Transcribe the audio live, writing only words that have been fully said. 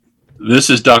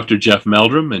This is Dr. Jeff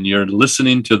Meldrum, and you're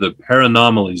listening to the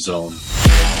Paranomaly Zone.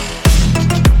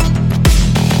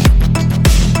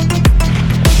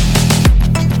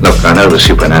 Look, I know the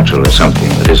supernatural is something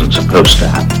that isn't supposed to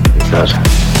happen. It does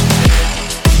happen.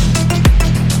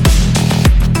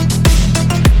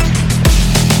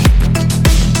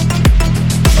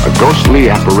 A ghostly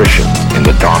apparition in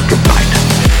the dark of night.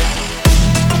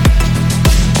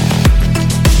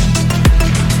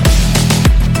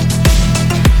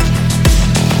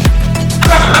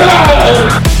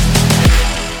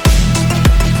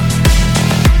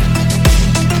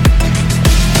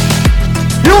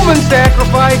 Human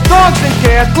sacrifice, dogs and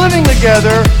cats living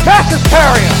together, mass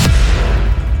hysteria.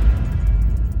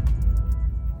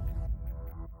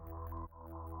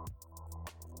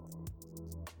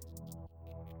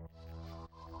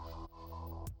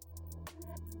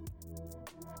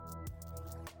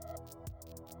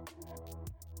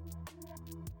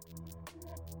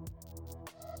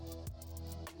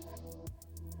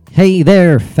 Hey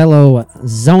there, fellow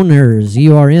zoners.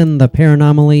 You are in the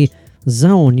Paranomaly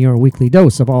Zone, your weekly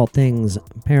dose of all things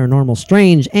paranormal,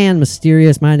 strange, and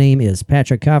mysterious. My name is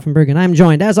Patrick Koffenberg, and I'm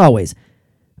joined, as always,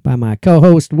 by my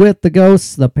co-host with the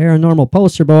ghosts, the paranormal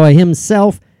poster boy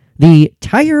himself, the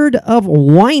tired of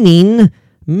whining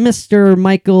Mr.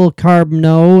 Michael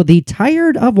Carbno. The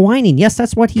tired of whining. Yes,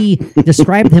 that's what he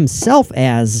described himself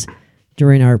as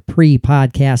during our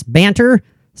pre-podcast banter.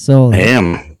 So I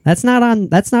am. That's not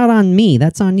on me.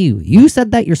 That's on you. You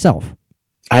said that yourself.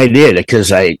 I did,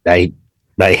 because I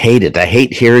hate it. I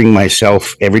hate hearing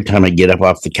myself every time I get up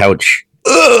off the couch.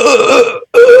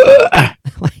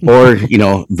 Or,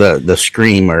 the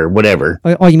scream or whatever.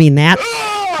 Oh, you mean that?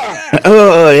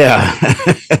 Oh, yeah.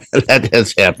 That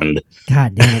has happened.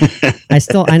 God damn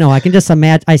it. I know. I can just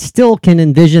imagine. I still can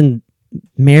envision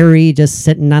Mary just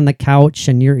sitting on the couch,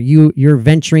 and you're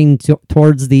venturing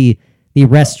towards the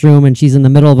restroom, and she's in the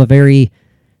middle of a very,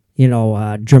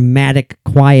 dramatic,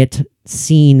 quiet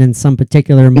scene in some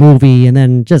particular movie, and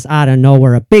then just out of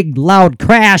nowhere, a big loud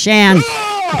crash, and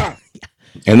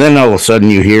then all of a sudden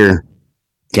you hear,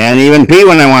 "Can't even pee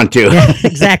when I want to." Yeah,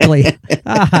 exactly.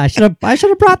 I should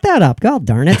have brought that up. God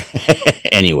darn it.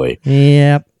 Anyway.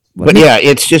 Yep. But yeah,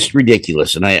 it's just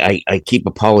ridiculous, and I keep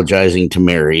apologizing to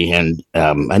Mary, and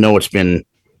I know it's been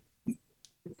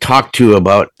talked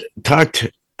about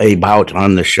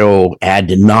on the show ad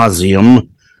nauseum.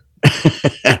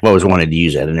 I've always wanted to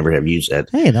use that. I never have used that.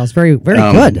 Hey, that was very, very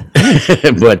good.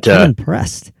 But I'm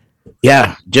impressed.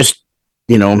 Yeah, just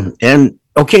and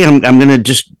okay, I'm gonna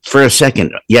just for a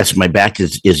second. Yes, my back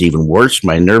is even worse.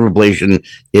 My nerve ablation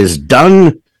is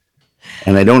done,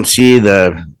 and I don't see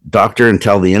the doctor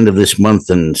until the end of this month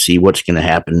and see what's going to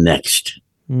happen next.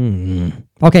 Mm-hmm.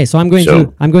 Okay, so I'm going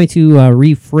to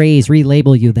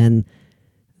relabel you then.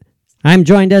 I'm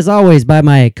joined, as always, by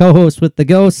my co-host with the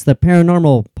ghosts, the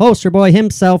paranormal poster boy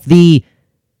himself, the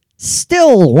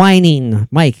still whining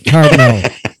Mike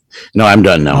Carbno. No, I'm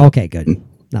done now. Okay, good.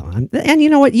 No, and you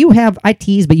know what? I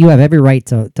tease, but you have every right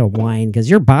to whine, because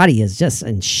your body is just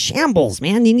in shambles,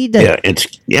 man. You need to.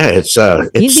 Yeah, it's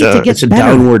a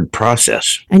downward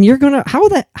process. And you're gonna how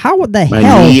the hell?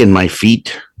 My knee and my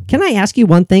feet. Can I ask you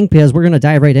one thing? Because we're going to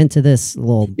dive right into this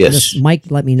little. Yes. This Mike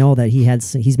let me know that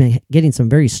he's been getting some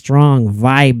very strong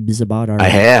vibes about our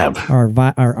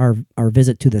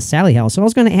visit to the Sally House. So I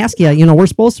was going to ask you. We're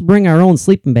supposed to bring our own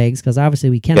sleeping bags, because obviously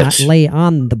we cannot lay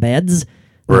on the beds.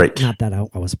 Right. Not that I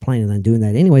was planning on doing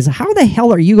that anyways. How the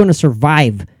hell are you going to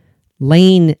survive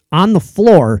laying on the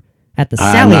floor at the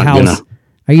Sally House?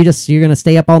 Are you you're going to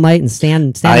stay up all night and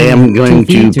stand? I am going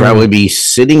to probably be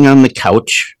sitting on the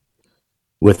couch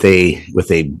with a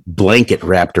blanket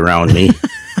wrapped around me.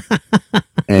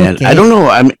 And okay. I don't know.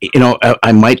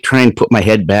 I might try and put my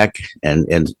head back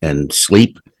and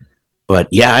sleep, but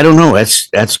yeah, I don't know.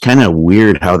 That's kind of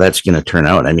weird how that's going to turn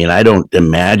out. I mean, I don't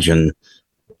imagine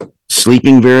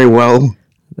sleeping very well.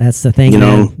 That's the thing,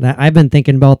 man. I've been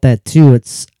thinking about that too.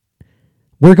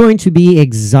 We're going to be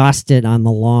exhausted on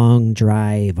the long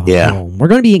drive home. We're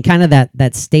going to be in kind of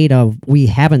that state of we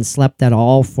haven't slept at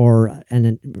all for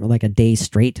like a day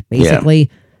straight, basically. Yeah.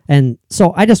 And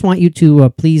so I just want you to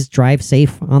please drive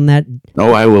safe on that.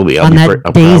 Oh, I will be. On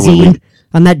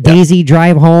that Daisy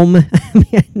drive home.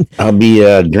 I'll be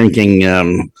drinking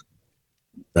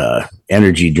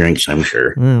energy drinks, I'm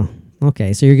sure. Oh,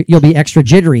 okay. So you'll be extra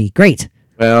jittery. Great.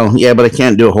 Well, yeah, but I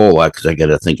can't do a whole lot because I got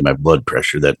to think of my blood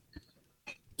pressure. That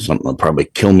something will probably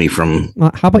kill me from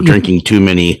how about drinking too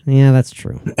many. Yeah, that's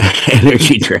true.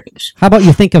 Energy drinks. How about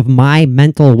you think of my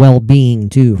mental well-being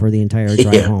too for the entire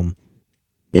drive home?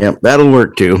 Yeah, that'll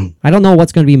work too. I don't know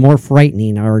what's going to be more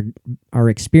frightening, our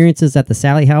experiences at the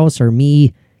Sally House, or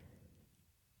me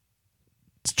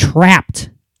trapped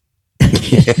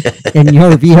in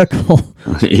your vehicle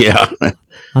Yeah.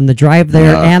 on the drive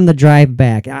there Yeah. and the drive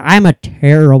back. I'm a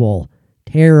terrible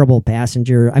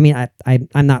passenger. I mean,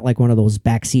 I'm not like one of those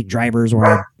backseat drivers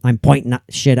where I'm pointing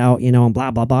shit out, and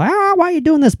blah, blah, blah. Why are you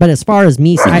doing this? But as far as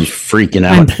me, I'm freaking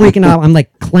out. I'm freaking out. I'm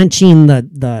like clenching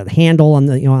the handle on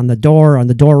the on the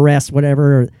door rest,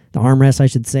 whatever, the armrest, I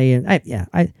should say. And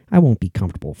I won't be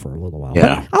comfortable for a little while.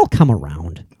 Yeah. But I'll come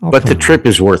around. But the trip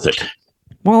is worth it.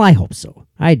 Well, I hope so.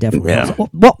 I definitely Yeah. hope so.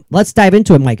 Well, let's dive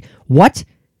into it, Mike. What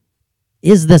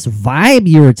is this vibe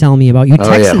you were telling me about? You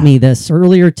texted me this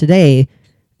earlier today,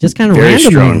 just kind of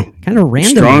randomly.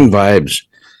 Strong vibes.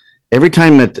 Every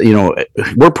time that,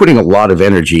 we're putting a lot of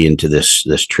energy into this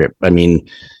trip. I mean,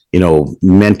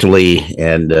 mentally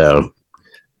and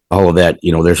all of that,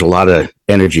 there's a lot of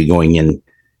energy going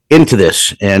into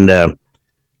this. And the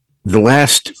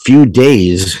last few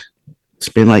days, it's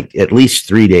been like at least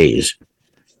 3 days.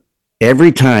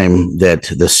 Every time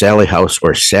that the Sally house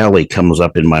or Sally comes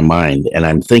up in my mind, and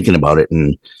I'm thinking about it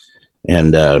and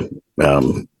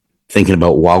thinking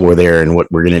about while we're there and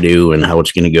what we're going to do and how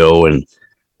it's going to go, and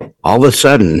all of a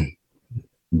sudden,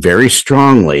 very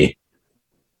strongly,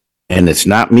 and it's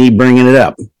not me bringing it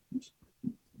up,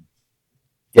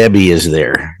 Debbie is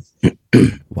there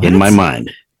in my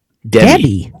mind.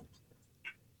 Debbie.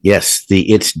 Yes,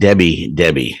 it's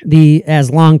Debbie.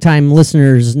 As longtime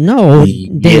listeners know,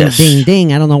 ding, Yes. ding,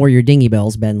 ding. I don't know where your dingy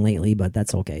bell's been lately, but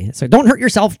that's okay. So don't hurt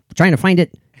yourself trying to find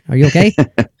it. Are you okay?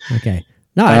 Okay.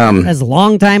 No, as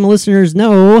longtime listeners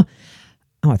know.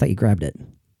 Oh, I thought you grabbed it.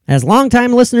 As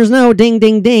longtime listeners know, ding,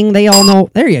 ding, ding. They all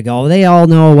know. There you go. They all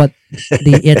know what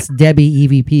the It's Debbie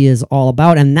EVP is all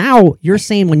about. And now you're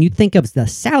saying when you think of the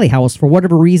Sally house, for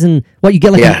whatever reason, what you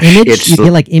get like an image? You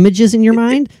get like images in your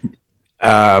mind?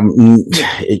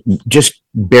 Just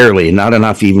barely, not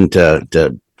enough even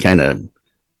to kind of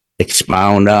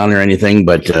expound on or anything,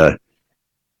 but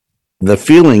the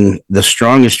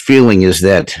strongest feeling is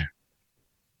that,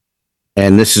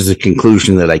 and this is the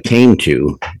conclusion that I came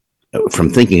to from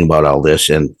thinking about all this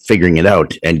and figuring it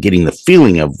out and getting the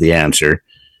feeling of the answer,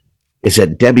 is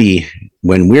that Debbie,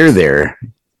 when we're there,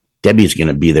 Debbie's going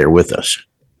to be there with us.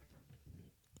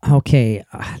 Okay,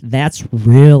 that's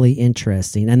really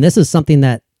interesting. And this is something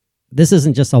this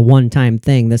isn't just a one-time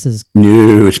thing. This is...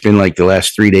 No, it's been like the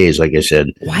last 3 days, like I said.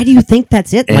 Why do you think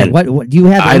that's it? And like, what do you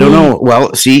have? I don't know.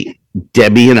 Well, see,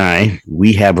 Debbie and I,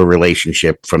 we have a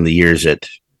relationship from the years that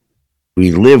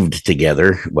we lived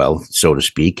together, well, so to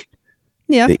speak.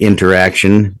 Yeah. The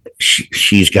interaction,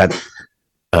 she's got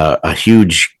a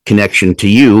huge connection to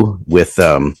you with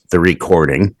the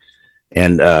recording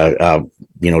and,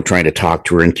 trying to talk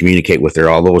to her and communicate with her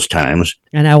all those times.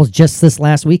 And I was just this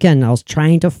last weekend, I was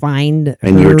trying to find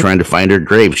And you were trying to find her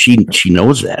grave. She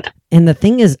knows that. And the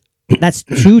thing is, that's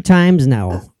 2 times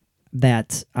now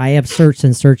that I have searched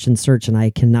and I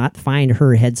cannot find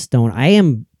her headstone. I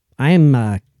am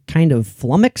kind of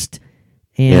flummoxed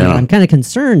and I'm kind of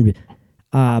concerned.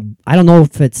 I don't know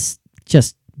if it's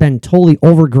just been totally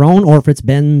overgrown or if it's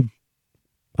been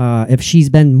if she's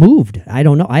been moved. I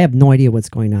don't know. I have no idea what's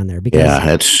going on there. Because,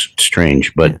 that's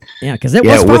strange, but because it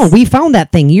was found. We found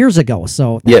that thing years ago.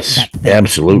 So yes,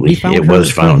 absolutely, we found it her,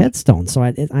 was found. Her headstone. So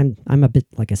I'm a bit,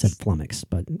 like I said, flummoxed.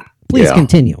 But please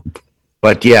continue.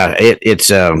 But yeah, it's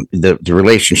the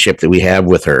relationship that we have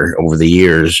with her over the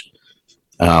years,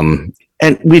 and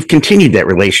we've continued that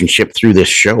relationship through this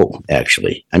show.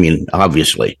 Actually, I mean,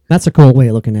 obviously, that's a cool way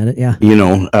of looking at it. Yeah,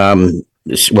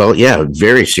 well, yeah,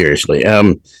 very seriously.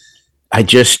 To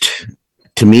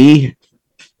me,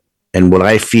 and what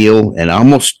I feel and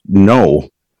almost know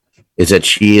is that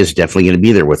she is definitely going to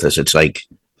be there with us. It's like,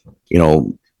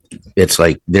 it's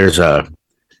like there's a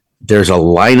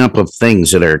lineup of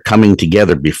things that are coming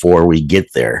together before we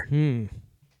get there, and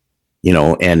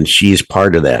she's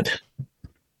part of that.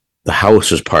 The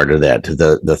house is part of that.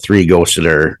 The 3 ghosts that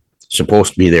are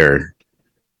supposed to be there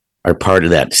are part of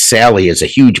that. Sally is a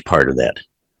huge part of that.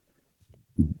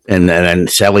 And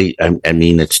Sally, I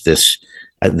mean, it's this,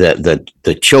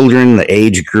 the children, the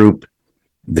age group,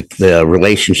 the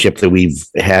relationship that we've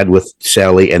had with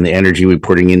Sally and the energy we're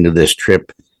putting into this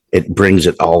trip, it brings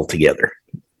it all together.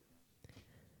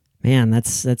 Man,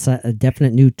 that's a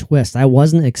definite new twist. I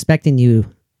wasn't expecting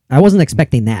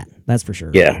that. That's for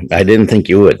sure. Yeah, I didn't think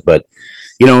you would, but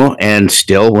and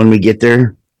still when we get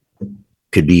there,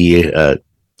 could be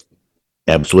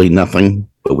absolutely nothing,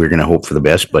 but we're going to hope for the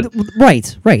best. But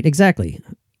right, exactly.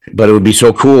 But it would be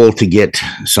so cool to get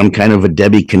some kind of a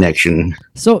Debbie connection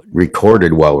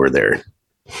recorded while we're there.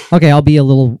 Okay, I'll be a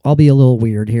little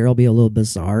weird here. I'll be a little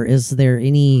bizarre. Is there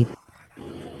any?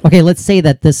 Okay, let's say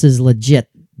that this is legit.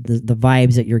 the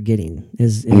vibes that you're getting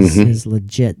is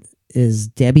legit. Is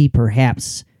Debbie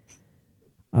perhaps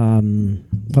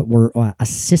but we're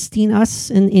assisting us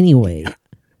in any way?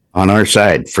 On our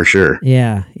side, for sure.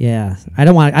 Yeah. I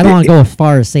don't want to go as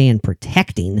far as saying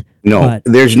protecting. No, but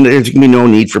there's going to be no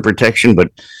need for protection,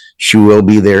 but she will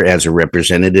be there as a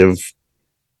representative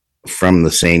from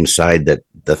the same side that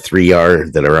the three are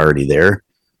that are already there.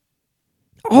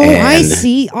 Oh, I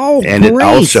see. Oh, and great.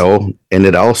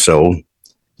 It also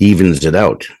evens it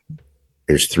out.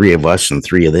 There's three of us and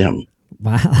three of them.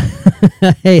 Wow.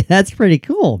 Hey, that's pretty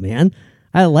cool, man.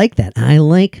 I like that. I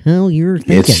like how you're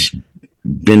thinking. It's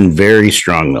been very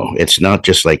strong, though. It's not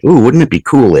just like, ooh, wouldn't it be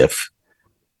cool if,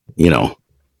 I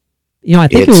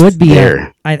think it would be.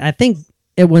 There. I think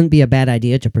it wouldn't be a bad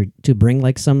idea to bring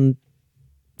like some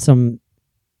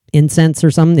incense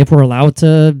or something if we're allowed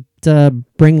to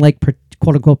bring like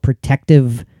quote unquote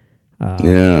protective. What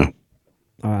do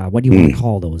you want to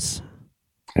call those?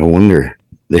 I wonder.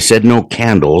 They said no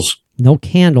candles. No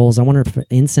candles. I wonder if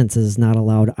incense is not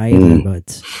allowed either.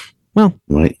 But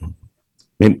right.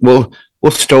 Maybe we'll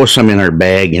stow some in our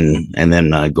bag and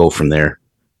then go from there.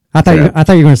 I thought you were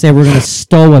going to say we're going to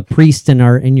stow a priest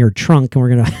in your trunk and we're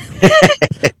going to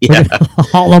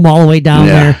haul them all the way down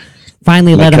there.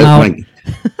 Finally, let him out.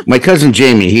 My cousin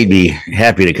Jamie, he'd be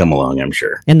happy to come along, I'm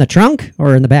sure. In the trunk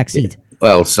or in the back seat?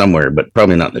 Well, somewhere, but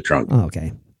probably not in the trunk. Oh,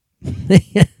 okay.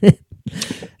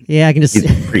 Yeah, I can just He's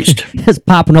a priest. Just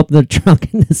popping open the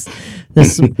trunk and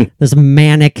this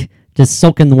manic, just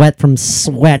soaking wet from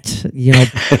sweat,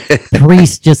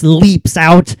 priest just leaps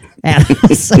out at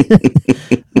us.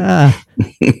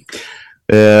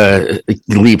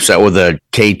 Leaps out with a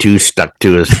K2 stuck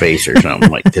to his face or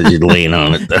something like because he's laying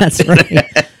on it. That's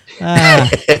right.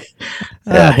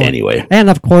 Anyway, and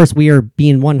of course we are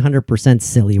being 100%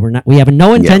 silly. We have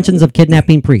no intentions of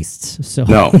kidnapping priests, so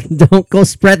no. Don't go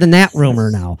spreading that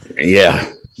rumor now. Yeah,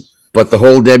 but the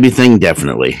whole Debbie thing,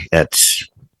 definitely, it's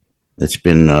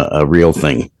been a real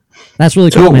thing. That's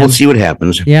really cool, so man. We'll see what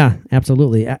happens. Yeah,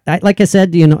 absolutely. Like I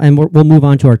said, and we'll move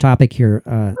on to our topic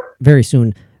here very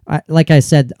soon. Like I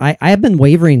said, I have been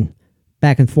wavering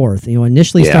back and forth.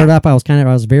 Initially started up, I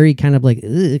was very kind of like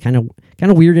kind of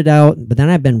weirded out, but then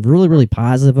I've been really, really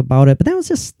positive about it. But that was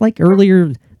just like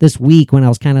earlier this week when I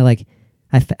was kind of like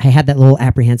I had that little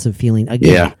apprehensive feeling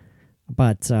again. Yeah.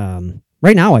 But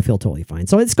right now I feel totally fine.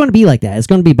 So it's going to be like that. It's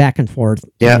going to be back and forth.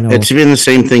 Yeah, it's been the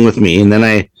same thing with me. And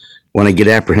then when I get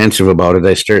apprehensive about it,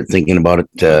 I start thinking about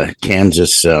it.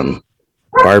 Kansas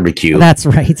barbecue. That's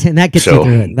right, and that gets you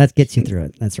through it. That gets you through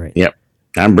it. That's right. Yep,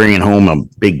 I'm bringing home a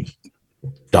big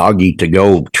doggy to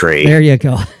go tray. There you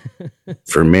go.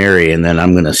 For Mary, and then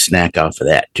I'm going to snack off of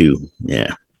that too.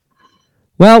 Yeah.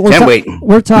 Well, Can't wait.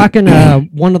 We're talking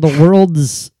one of the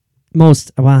world's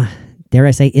most, dare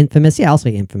I say, infamous? Yeah, I'll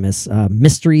say infamous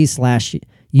mystery/UFO,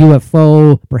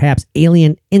 perhaps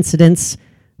alien incidents.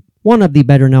 One of the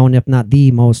better known, if not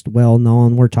the most well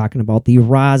known. We're talking about the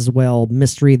Roswell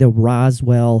mystery, the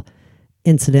Roswell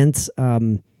incident.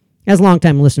 As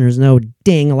longtime listeners know,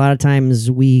 a lot of times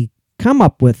we come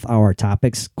up with our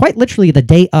topics quite literally the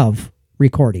day of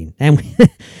recording, and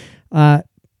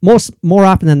more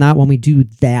often than not, when we do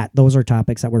that, those are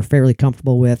topics that we're fairly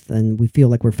comfortable with, and we feel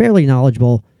like we're fairly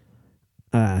knowledgeable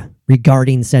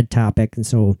regarding said topic, and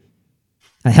so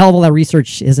a hell of a lot of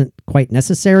research isn't quite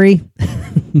necessary.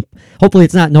 Hopefully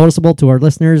it's not noticeable to our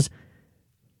listeners.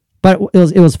 But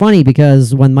it was funny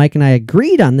because when Mike and I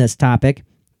agreed on this topic, it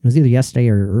was either yesterday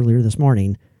or earlier this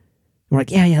morning, we're like,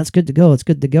 yeah, it's good to go. It's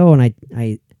good to go. And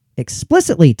I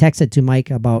explicitly texted to Mike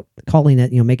about calling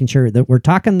it, making sure that we're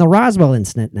talking the Roswell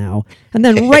incident now. And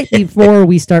then right before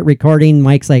we start recording,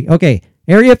 Mike's like, okay,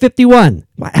 Area 51.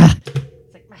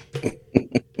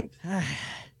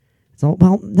 So,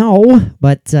 well, no,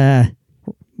 but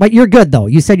you're good though.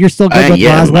 You said you're still good with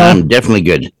Roswell. I'm definitely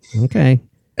good. Okay.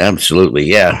 Absolutely.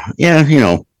 Yeah.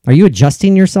 Are you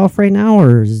adjusting yourself right now,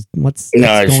 or what's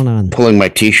going on? Pulling my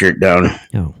T-shirt down.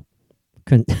 No,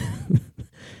 couldn't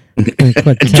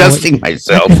adjusting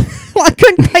myself. Well, I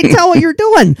couldn't quite tell what you're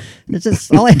doing. It's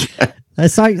just I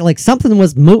saw like something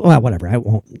was moving. Well, whatever. I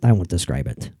won't describe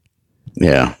it.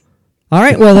 Yeah. All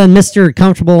right, well then, Mr.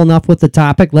 Comfortable enough with the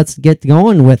topic, let's get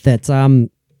going with it. The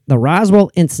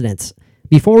Roswell incidents.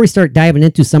 Before we start diving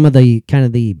into some of the kind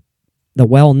of the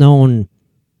well-known,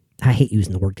 I hate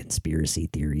using the word conspiracy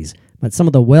theories, but some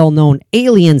of the well-known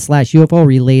alien/UFO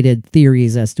related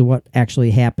theories as to what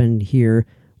actually happened here,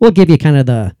 we'll give you kind of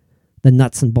the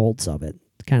nuts and bolts of it,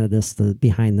 kind of the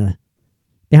behind the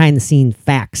scene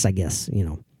facts, I guess.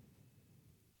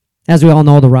 As we all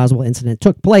know, the Roswell incident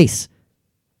took place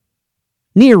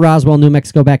near Roswell, New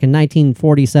Mexico back in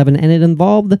 1947, and it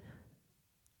involved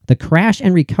the crash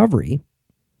and recovery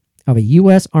of a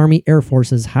U.S. Army Air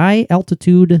Force's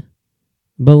high-altitude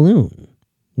balloon,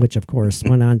 which, of course,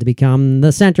 went on to become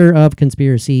the center of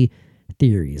conspiracy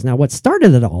theories. Now, what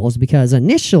started it all is because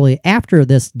initially, after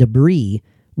this debris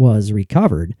was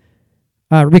recovered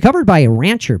by a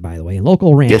rancher, by the way, a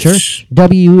local rancher, Yes.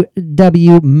 W.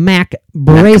 Mac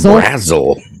Brazel.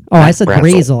 Brazel. Oh, I said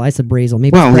Brazel. I said Brazel.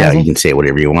 Maybe Well, it's yeah, Brazel. you can say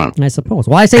whatever you want. I suppose.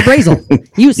 Well, I say Brazel.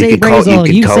 You say You could call,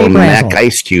 Brazel. You call say him Mac Brazel.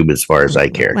 Ice Cube as far as I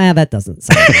care. Well, that doesn't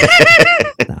sound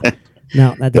right.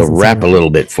 No, that They'll doesn't rap sound a right. little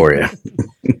bit for you.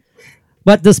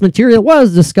 But this material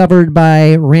was discovered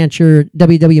by rancher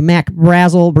W. Mac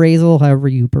Brazel, however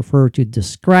you prefer to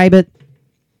describe it.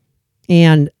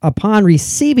 And upon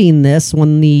receiving this,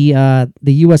 when the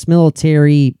U.S.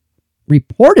 military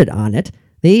reported on it,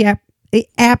 they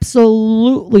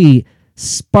absolutely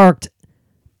sparked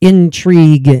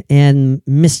intrigue and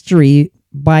mystery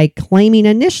by claiming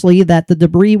initially that the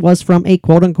debris was from a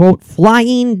quote-unquote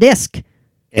flying disc.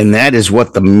 And that is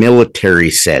what the military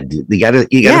said. You gotta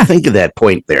Yeah. think of that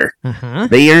point there. Uh-huh.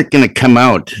 They aren't going to come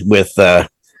out with,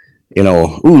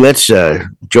 let's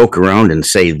joke around and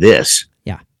say this.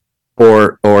 Yeah.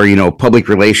 Or public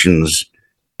relations.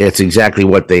 It's exactly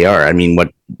what they are. I mean,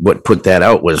 what put that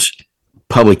out was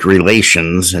public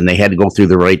relations, and they had to go through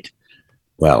the right.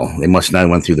 Well, they must not have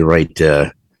went through the right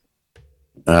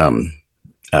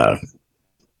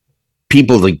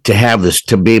people to have this,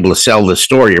 to be able to sell the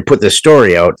story or put the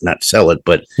story out, not sell it,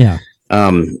 but Yeah.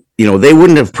 they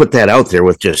wouldn't have put that out there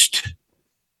with just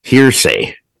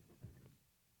hearsay.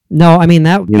 No, I mean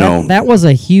that know. that was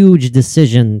a huge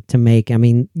decision to make. I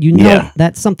mean, Yeah.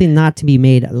 that's something not to be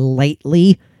made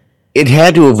lightly. It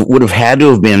would have had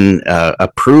to have been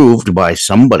approved by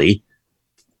somebody,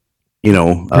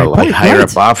 like higher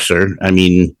up officer. I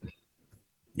mean,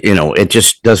 it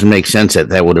just doesn't make sense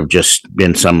that would have just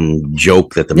been some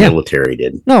joke that the military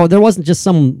did. No, there wasn't just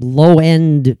some low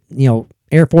end,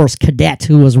 Air Force cadet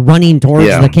who was running towards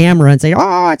the camera and say,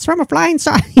 "Oh, it's from a flying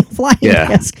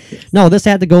disc." No, this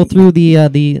had to go through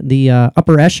the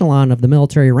upper echelon of the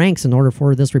military ranks in order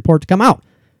for this report to come out.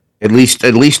 At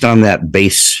least on that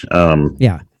base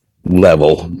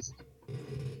level.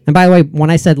 And by the way,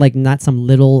 when I said like not some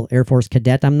little Air Force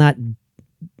cadet, I'm not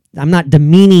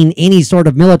demeaning any sort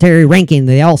of military ranking.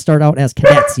 They all start out as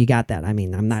cadets. You got that? I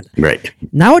mean, I'm not. Right.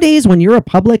 Nowadays, when you're a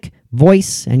public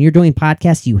voice and you're doing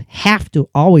podcasts, you have to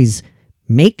always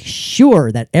make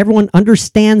sure that everyone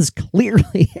understands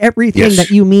clearly everything that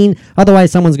you mean.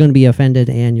 Otherwise, someone's going to be offended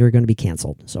and you're going to be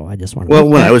canceled. So I just want to. Well,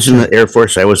 when I was in the Air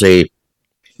Force, I was a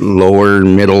lower,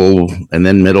 middle, and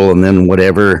then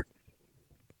whatever.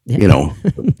 You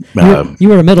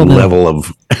were a middle level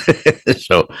of.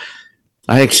 So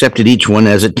I accepted each one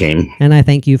as it came. And I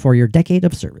thank you for your decade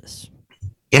of service.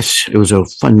 Yes, it was a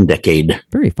fun decade.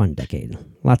 Very fun decade.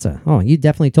 You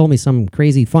definitely told me some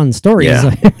crazy fun stories.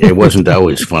 Yeah, it wasn't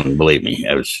always fun, believe me.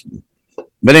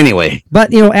 But anyway.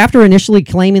 But, after initially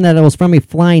claiming that it was from a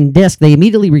flying disc, they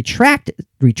immediately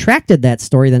retracted that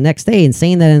story the next day and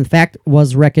saying that, in fact,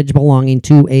 was wreckage belonging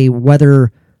to a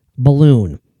weather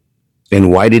balloon.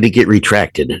 And why did it get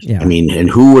retracted? Yeah. I mean, and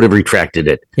who would have retracted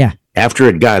it? Yeah. After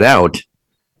it got out,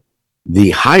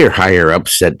 the higher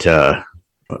ups that,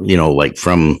 like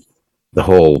from the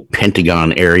whole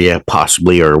Pentagon area,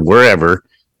 possibly, or wherever,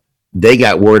 they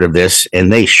got word of this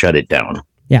and they shut it down.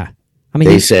 Yeah. I mean,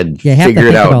 they said, figure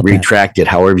it out, retract it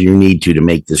however you need to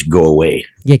make this go away.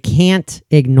 You can't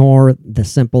ignore the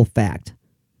simple fact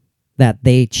that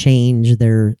they change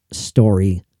their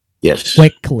story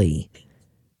quickly.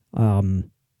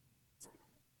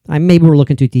 Maybe we're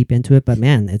looking too deep into it, but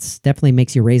man, it's definitely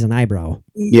makes you raise an eyebrow.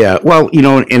 Yeah, well,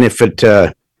 and if it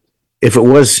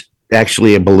was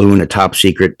actually a balloon, a top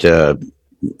secret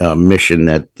mission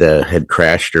that had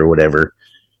crashed or whatever,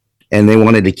 and they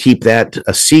wanted to keep that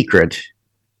a secret,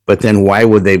 but then why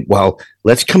would they? Well,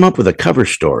 let's come up with a cover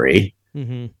story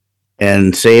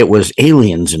and say it was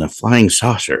aliens in a flying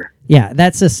saucer. Yeah,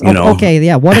 that's just okay.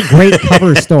 Yeah, what a great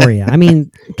cover story. I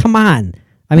mean, come on.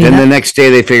 I mean, then the next day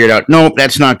they figured out, nope,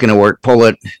 that's not going to work. Pull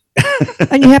it.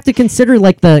 And you have to consider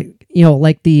like the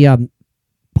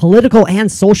political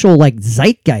and social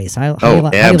zeitgeist. I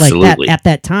like that at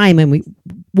that time, and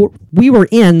we were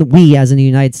as in the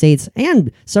United States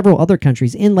and several other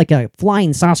countries in like a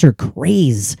flying saucer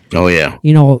craze. Oh yeah.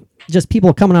 Just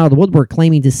people coming out of the woodwork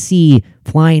claiming to see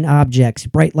flying objects,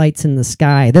 bright lights in the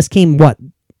sky. This came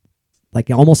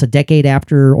almost a decade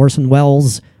after Orson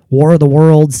Welles' War of the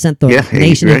Worlds sent the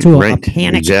nation into a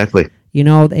panic. Exactly.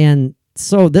 And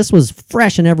so this was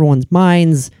fresh in everyone's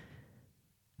minds.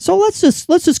 So let's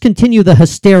just continue the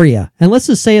hysteria, and let's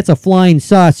just say it's a flying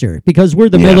saucer because we're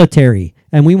the military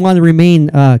and we want to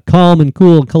remain calm and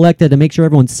cool and collected and make sure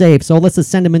everyone's safe. So let's just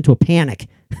send them into a panic.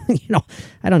 I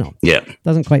don't know. Yeah.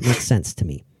 Doesn't quite make sense to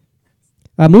me.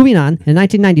 Moving on, in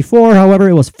 1994, however,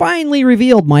 it was finally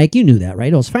revealed, Mike, you knew that,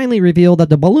 right? It was finally revealed that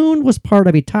the balloon was part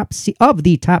of the top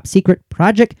secret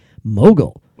Project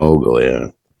Mogul. Mogul, yeah.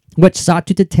 Which sought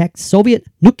to detect Soviet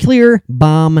nuclear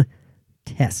bomb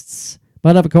tests.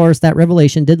 But of course, that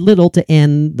revelation did little to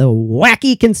end the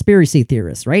wacky conspiracy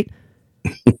theorists, right?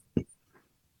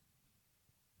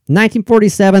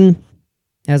 1947,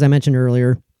 as I mentioned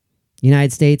earlier,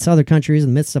 United States, other countries in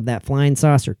the midst of that flying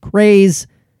saucer craze.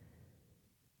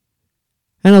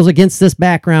 And it was against this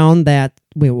background that,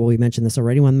 we mentioned this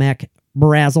already, when Mac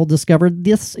Brazel discovered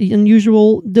this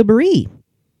unusual debris.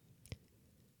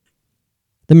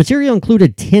 The material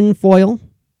included tin foil,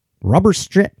 rubber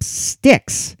strip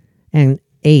sticks, and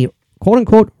a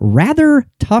quote-unquote rather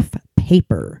tough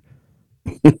paper.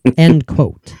 End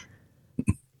quote.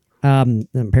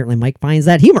 Apparently Mike finds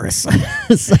that humorous.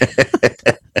 Yes,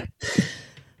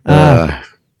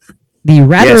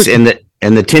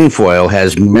 and the tinfoil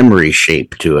has memory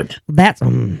shape to it. That's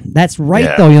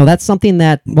right, though. That's something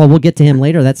that, we'll get to him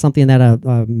later. That's something that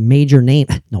a major name,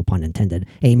 no pun intended,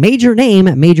 a major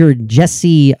name, Major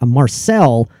Jesse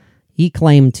Marcel, he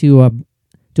claimed to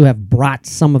have brought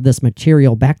some of this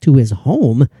material back to his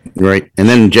home. Right. And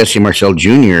then Jesse Marcel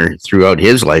Jr., throughout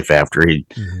his life after he,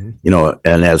 and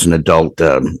as an adult,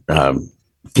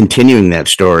 continuing that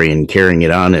story and carrying it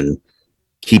on and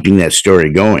keeping that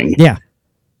story going. Yeah.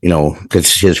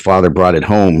 Because his father brought it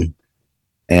home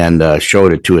and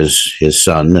showed it to his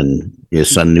son, and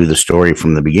his son knew the story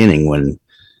from the beginning when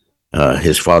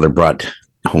his father brought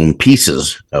home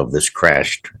pieces of this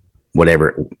crashed, whatever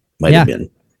it might have been.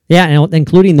 Yeah, and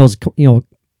including those,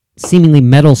 seemingly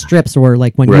metal strips, or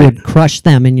like when you would crush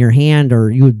them in your hand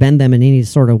or you would bend them in any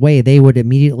sort of way, they would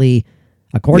immediately,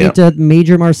 according to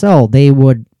Major Marcel, they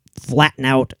would flatten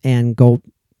out and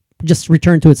just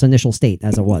return to its initial state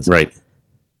as it was. Right.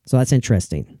 So that's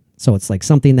interesting. So it's like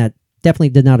something that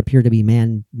definitely did not appear to be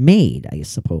man-made, I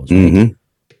suppose. Right? Mm-hmm.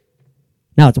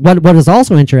 Now, what is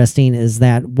also interesting is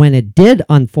that when it did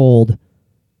unfold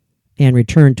and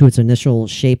return to its initial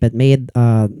shape, it made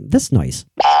this noise.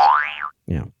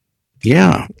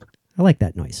 Yeah. I like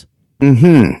that noise.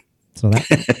 Mm-hmm. So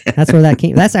that's where that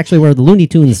came. That's actually where the Looney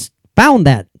Tunes found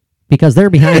that, because they're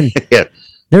behind.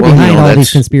 They're behind all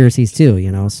these conspiracies too.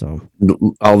 So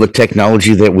all the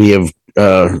technology that we have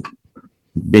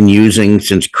been using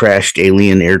since crashed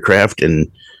alien aircraft,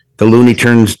 and the Looney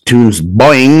Tunes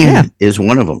Boing is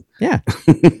one of them. Yeah.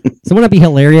 So wouldn't it be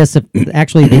hilarious if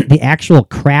actually the actual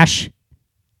crash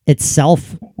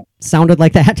itself sounded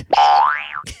like that?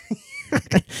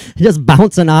 Just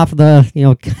bouncing off the,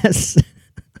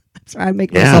 sorry, I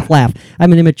make myself laugh.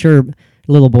 I'm an immature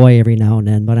little boy every now and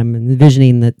then, but I'm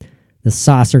envisioning that the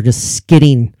saucer just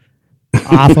skidding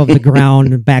off of the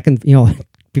ground back and,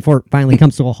 before it finally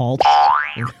comes to a halt.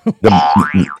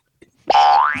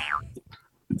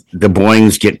 The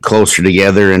boings get closer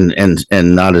together and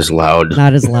not as loud.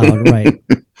 Not as loud, right.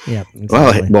 Yeah.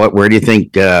 Exactly. Well, where do you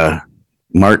think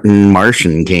Martin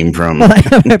Martian came from?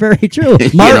 Very true.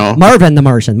 Marvin the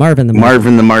Martian. Marvin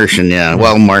the Martian, yeah.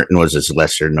 Well, Martin was his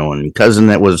lesser known cousin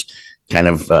that was kind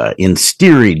of in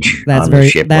steerage on the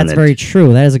ship. That's very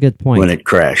true. That is a good point. When it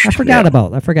crashed. I forgot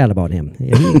about him.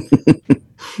 Yeah,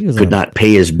 he was could not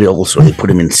pay his bill, so they put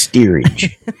him in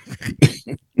steerage.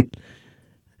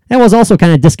 That was also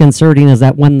kind of disconcerting, is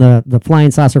that when the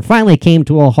flying saucer finally came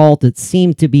to a halt, it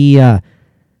seemed to be it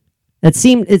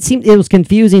was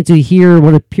confusing to hear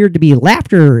what appeared to be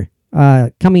laughter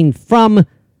coming from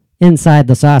inside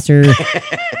the saucer.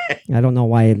 I don't know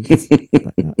why.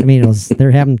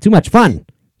 They're having too much fun.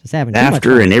 Just having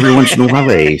laughter, and every once in a while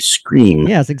they scream.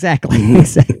 Yes, exactly.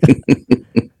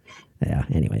 Yeah.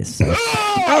 Anyways, so.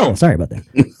 Sorry about that.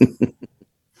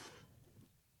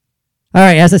 All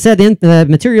right, as I said, the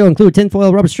material included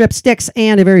tinfoil, rubber strip, sticks,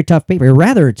 and a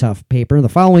rather tough paper. The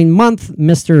following month,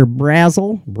 Mr.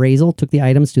 Brazel took the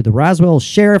items to the Roswell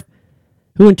sheriff,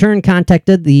 who in turn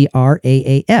contacted the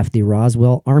RAAF, the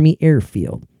Roswell Army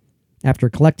Airfield. After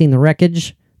collecting the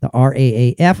wreckage, the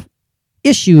RAAF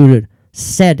issued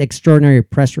said extraordinary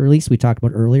press release we talked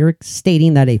about earlier,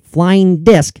 stating that a flying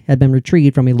disc had been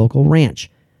retrieved from a local ranch.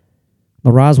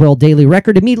 The Roswell Daily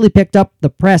Record immediately picked up the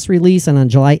press release, and on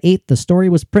July 8th, the story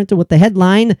was printed with the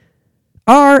headline,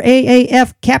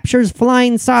 RAAF captures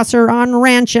flying saucer on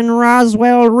ranch in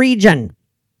Roswell region.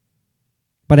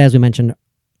 But as we mentioned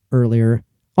earlier,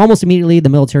 Almost immediately, the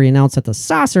military announced that the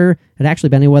saucer had actually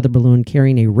been a weather balloon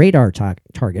carrying a radar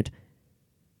target,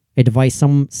 a device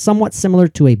somewhat similar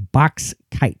to a box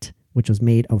kite, which was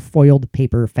made of foiled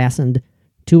paper fastened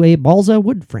to a balsa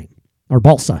wood frame, or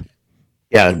balsa.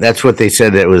 Yeah, that's what they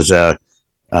said. It was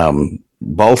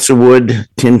balsa wood,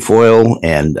 tinfoil,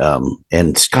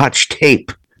 and Scotch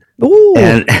tape. Ooh.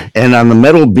 And on the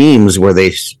metal beams where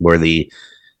the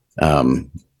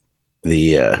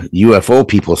UFO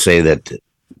people say that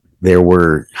there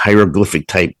were hieroglyphic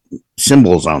type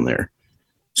symbols on there.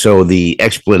 So the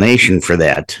explanation for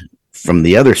that from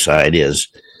the other side is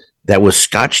that was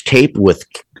Scotch tape with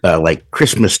like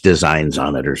Christmas designs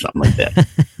on it or something like that.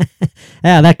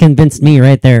 Yeah, that convinced me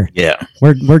right there. Yeah.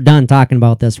 We're done talking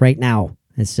about this right now.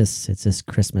 It's just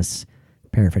Christmas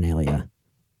paraphernalia.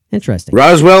 Interesting.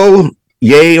 Roswell,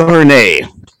 yay or nay?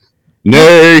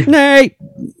 Nay. Nay.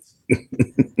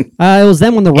 It was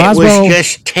then when the Roswell... It was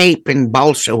just tape and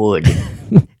balsa wood.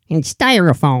 and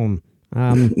styrofoam.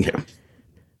 Yeah.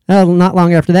 Not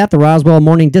long after that, the Roswell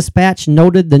Morning Dispatch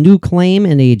noted the new claim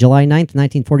in a July 9th,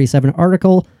 1947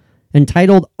 article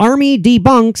entitled Army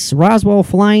Debunks Roswell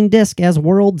Flying Disc as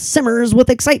World Simmers with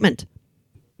Excitement.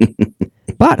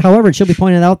 But, however, it should be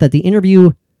pointed out that the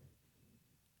interview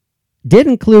did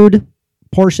include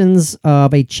portions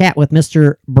of a chat with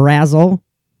Mr. Brazel,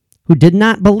 who did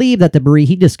not believe that debris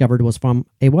he discovered was from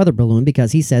a weather balloon,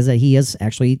 because he says that he has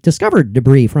actually discovered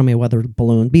debris from a weather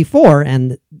balloon before,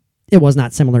 and it was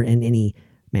not similar in any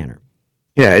manner.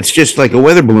 Yeah, it's just like a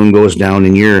weather balloon goes down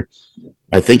and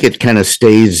I think it kind of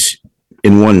stays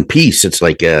in one piece. It's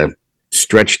like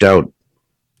stretched out,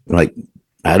 like,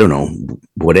 I don't know,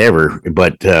 whatever.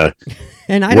 But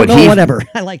and I don't know, whatever.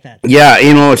 I like that. Yeah,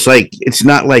 it's like, it's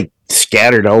not like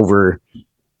scattered over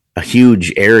a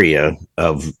huge area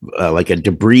of like a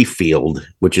debris field,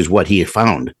 which is what he had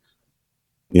found.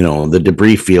 The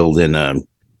debris field in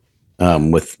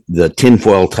with the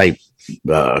tinfoil type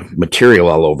material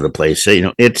all over the place.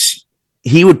 So,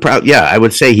 he would probably, I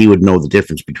would say he would know the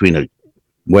difference between a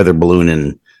weather balloon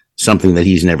and something that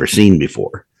he's never seen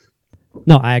before.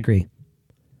 No, I agree.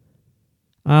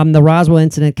 The Roswell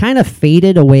incident kind of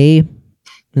faded away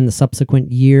in the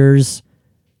subsequent years.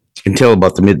 Until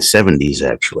about the mid-'70s,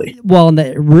 actually. Well, and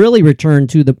that really returned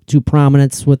to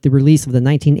prominence with the release of the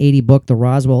 1980 book, The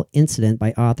Roswell Incident,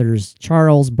 by authors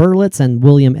Charles Berlitz and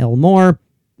William L. Moore,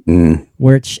 in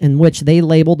which they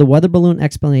labeled the weather balloon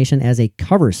explanation as a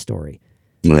cover story.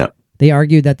 Yeah. They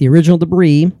argued that the original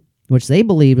debris, which they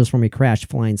believed was from a crashed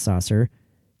flying saucer,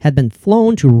 had been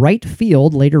flown to Wright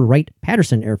Field, later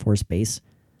Wright-Patterson Air Force Base,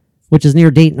 which is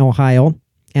near Dayton, Ohio,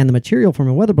 and the material from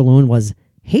a weather balloon was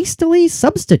hastily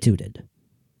substituted.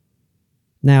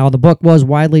 Now, the book was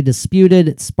widely disputed.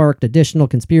 It sparked additional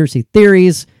conspiracy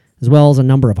theories, as well as a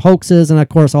number of hoaxes. And of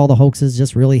course, all the hoaxes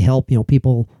just really help,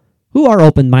 people who are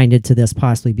open-minded to this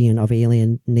possibly being of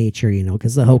alien nature,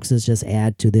 because the hoaxes just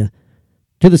add to the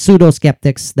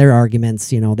pseudo-skeptics, their arguments.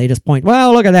 They just point,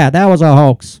 well, look at that. That was a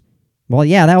hoax. Well,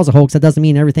 yeah, that was a hoax. That doesn't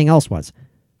mean everything else was.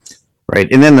 Right.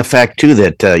 And then the fact, too,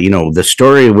 that, the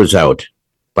story was out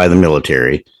by the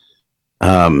military.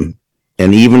 And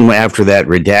even after that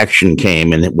redaction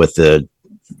came and with the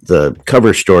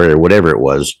cover story or whatever it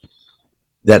was,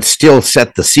 that still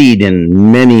set the seed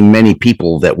in many, many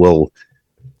people that will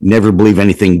never believe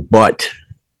anything but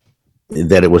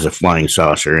that it was a flying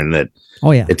saucer, and that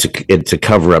it's a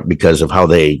cover up because of how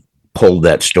they pulled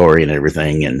that story and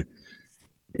everything. And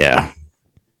yeah,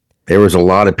 there was a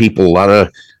lot of people, a lot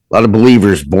of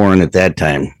believers born at that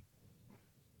time.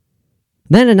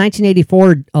 Then in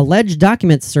 1984, alleged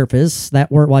documents surfaced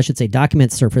that were alleged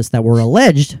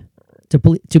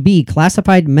to be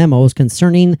classified memos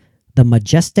concerning the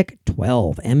Majestic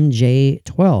 12,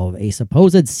 MJ-12, a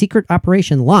supposed secret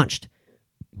operation launched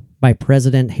by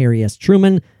President Harry S.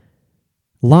 Truman,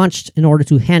 launched in order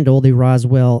to handle the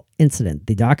Roswell incident.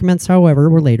 The documents, however,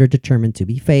 were later determined to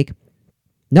be fake.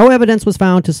 No evidence was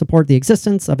found to support the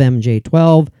existence of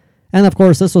MJ-12, and of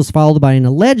course, this was followed by an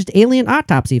alleged alien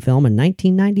autopsy film in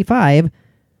 1995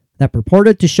 that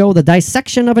purported to show the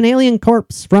dissection of an alien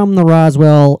corpse from the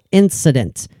Roswell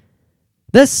incident.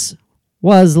 This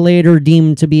was later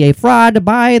deemed to be a fraud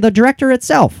by the director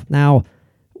itself. Now,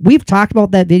 we've talked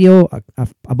about that video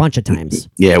a bunch of times.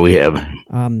 Yeah, we have.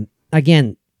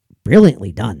 Again,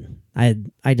 brilliantly done.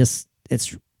 It's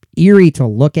eerie to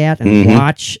look at and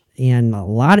watch, and a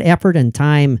lot of effort and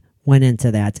time went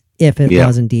into that, if it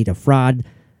was indeed a fraud.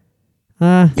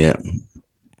 Did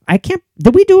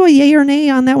we do a yay or nay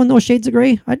on that one, those Shades of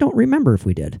Grey? I don't remember if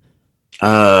we did.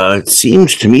 It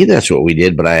seems to me that's what we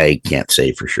did, but I can't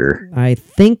say for sure. I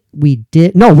think we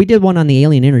did. No, we did one on the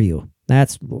alien interview.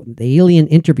 That's the alien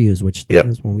interviews, which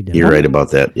is when we did. You're right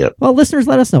about that. Yep. Well, listeners,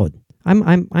 let us know.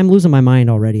 I'm losing my mind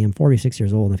already. I'm 46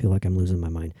 years old, and I feel like I'm losing my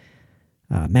mind.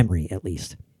 Memory, at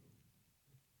least.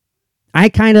 I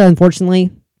kind of,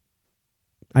 unfortunately,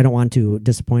 I don't want to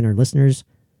disappoint our listeners.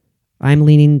 I'm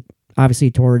leaning,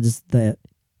 obviously, towards the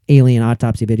alien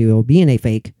autopsy video being a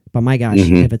fake. But my gosh,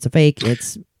 if it's a fake,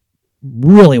 it's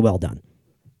really well done.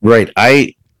 Right.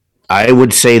 I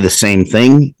would say the same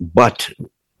thing, but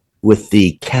with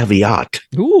the caveat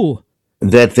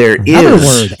that there Another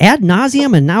is word, ad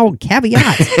nauseum, and now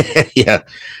caveat. Yeah,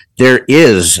 there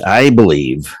is, I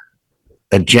believe,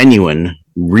 a genuine,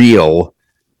 real,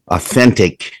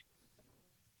 authentic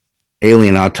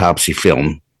alien autopsy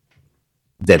film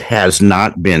that has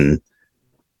not been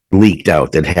leaked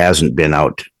out, that hasn't been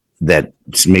out, that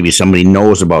maybe somebody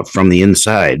knows about from the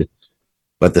inside,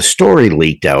 but the story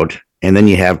leaked out, and then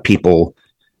you have people,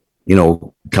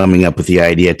 coming up with the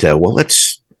idea to, well,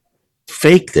 let's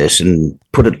fake this and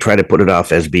try to put it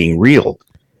off as being real.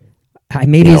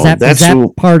 Maybe is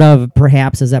that part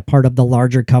of the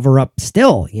larger cover up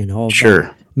still,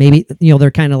 Sure. Maybe,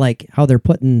 they're kind of like how they're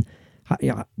putting,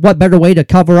 what better way to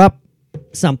cover up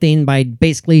something by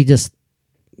basically just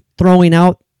throwing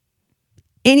out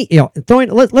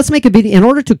let's make a video in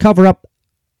order to cover up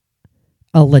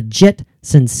a legit,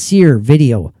 sincere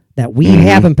video that we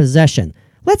have in possession.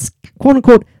 Let's quote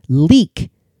unquote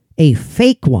leak a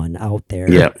fake one out there.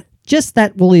 Yeah. Just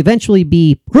that will eventually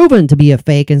be proven to be a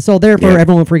fake, and so therefore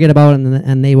everyone will forget about it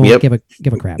and they won't give a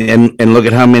crap. And look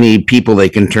at how many people they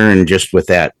can turn just with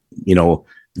that. They'll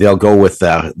go with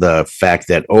the fact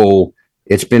that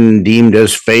it's been deemed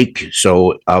as fake,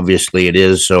 so obviously it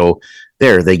is. So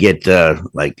there, they get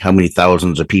like how many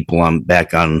thousands of people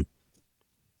back on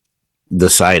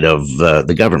the side of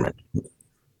the government,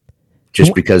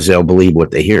 just because they'll believe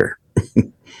what they hear.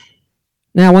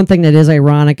 Now, one thing that is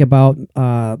ironic about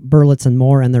Berlitz and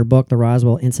Moore and their book, The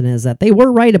Roswell Incident, is that they were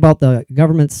right about the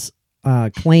government's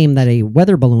claim that a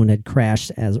weather balloon had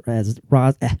crashed let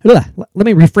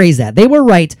me rephrase that. They were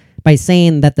right by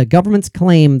saying that the government's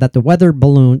claim that it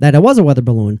was a weather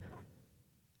balloon,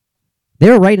 they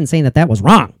were right in saying that was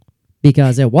wrong,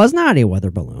 because it was not a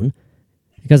weather balloon.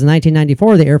 Because in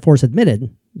 1994, the Air Force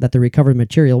admitted that the recovered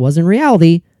material was in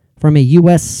reality from a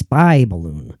U.S. spy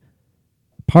balloon,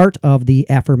 part of the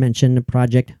aforementioned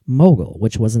Project Mogul,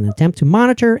 which was an attempt to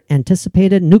monitor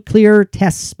anticipated nuclear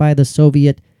tests by the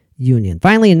Soviet Union.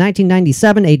 Finally, in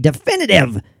 1997, a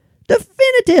definitive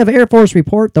Air Force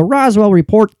report, the Roswell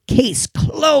Report, case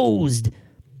closed,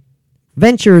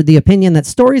 ventured the opinion that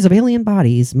stories of alien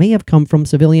bodies may have come from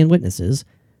civilian witnesses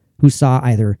who saw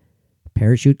either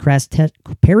parachute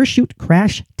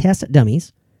crash test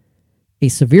dummies, a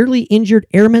severely injured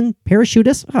airman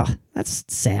parachutist, that's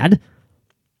sad,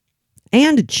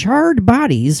 and charred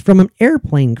bodies from an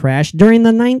airplane crash during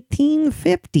the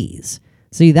 1950s.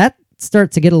 See, that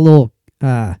starts to get a little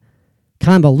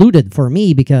convoluted for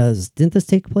me, because didn't this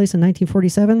take place in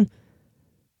 1947?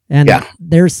 And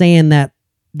they're saying that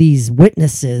these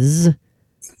witnesses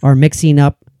are mixing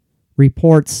up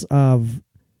reports of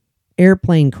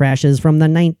airplane crashes from the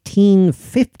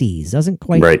 1950s. Doesn't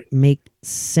quite make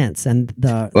sense. And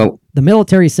the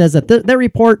military says that their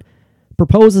report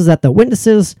proposes that the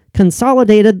witnesses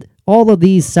consolidated all of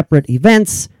these separate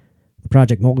events, the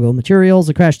Project Mogul materials,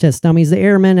 the crash test dummies, the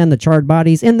airmen, and the charred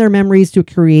bodies, in their memories to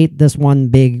create this one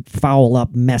big foul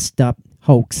up, messed up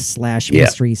hoax /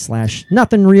 mystery /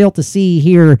 nothing real to see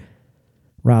here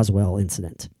Roswell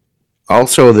incident.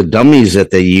 Also, the dummies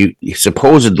that they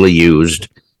supposedly used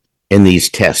in these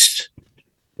tests,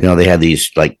 they had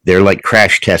these they're like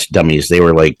crash test dummies. They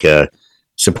were like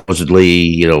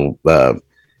supposedly,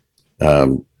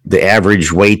 the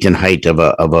average weight and height of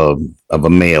a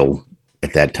male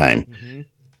at that time. Mm-hmm.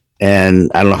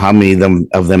 And I don't know how many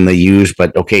of them they used,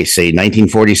 but say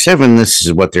 1947, this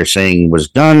is what they're saying was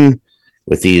done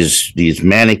with these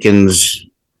mannequins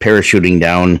parachuting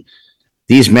down.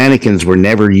 These mannequins were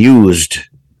never used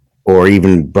or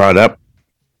even brought up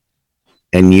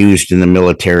and used in the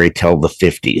military till the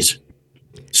 50s.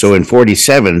 So in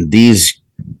 47, these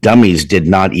dummies did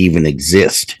not even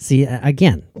exist. See,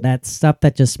 again, that's stuff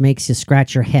that just makes you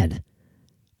scratch your head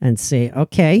and say,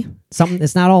 okay,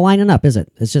 it's not all lining up, is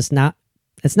it? It's just not,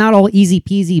 it's not all easy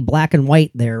peasy black and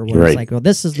white there, where it's like, well,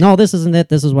 this isn't it.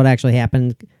 This is what actually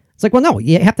happened. It's like, well, no,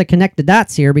 you have to connect the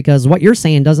dots here, because what you're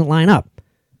saying doesn't line up.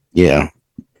 Yeah.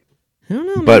 I don't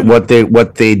know, but man.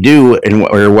 what they do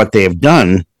or what they have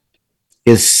done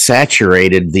is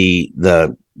saturated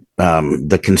the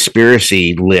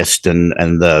conspiracy list and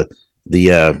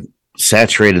the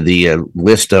saturated the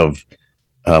list of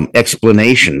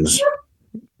explanations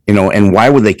and why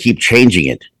would they keep changing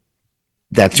it?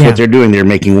 That's Yeah. what they're doing. They're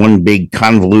making one big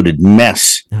convoluted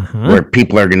mess where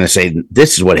people are going to say,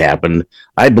 this is what happened.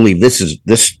 I believe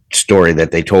this story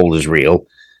that they told is real.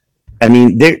 I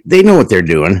mean, they know what they're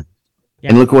doing. Yeah.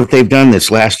 And look what they've done.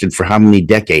 That's lasted for how many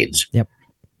decades? Yep.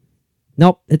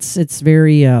 Nope. It's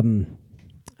very, I don't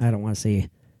want to say,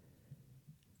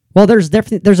 well, there's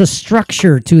a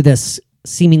structure to this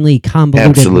seemingly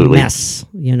convoluted Absolutely. mess,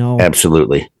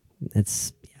 Absolutely.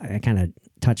 I kind of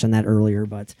touched on that earlier,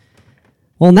 but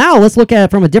well, now let's look at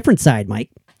it from a different side,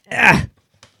 Mike. I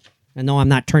know I'm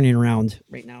not turning around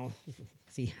right now.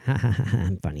 See,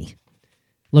 I'm funny.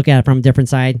 Look at it from a different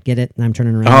side. Get it? And I'm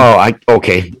turning around.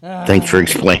 Okay. Thanks for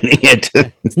explaining it.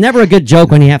 It's never a good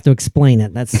joke when you have to explain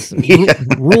it. That's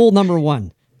rule number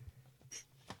one.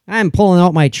 I'm pulling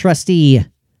out my trusty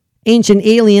Ancient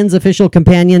Aliens official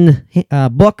companion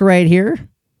book right here.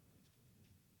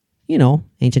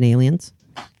 Ancient Aliens.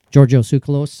 Giorgio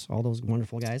Tsoukalos, all those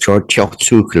wonderful guys. Giorgio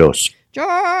Tsoukalos.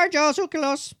 Giorgio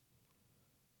Tsoukalos.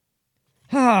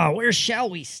 Where shall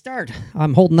we start?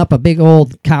 I'm holding up a big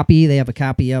old copy. They have a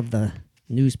copy of the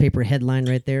newspaper headline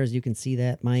right there, as you can see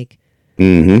that, Mike.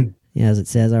 Mm-hmm. As it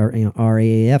says, our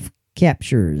RAAF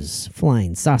captures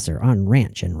flying saucer on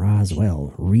ranch in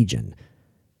Roswell region.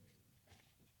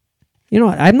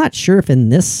 I'm not sure if in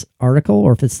this article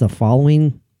or if it's the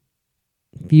following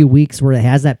few weeks where it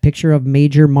has that picture of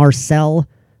Major Marcel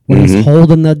where he's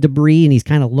holding the debris and he's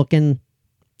kind of looking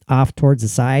off towards the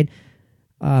side.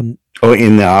 In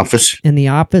the office? In the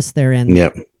office there. And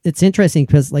yep. It's interesting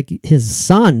because like his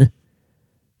son,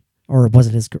 or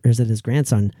is it his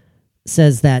grandson,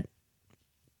 says that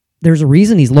there's a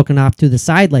reason he's looking off to the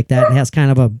side like that and has kind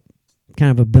of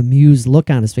a bemused look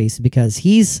on his face because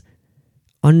he's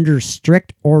under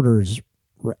strict orders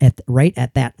right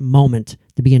at that moment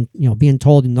to being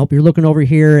told, nope, you're looking over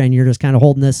here and you're just kind of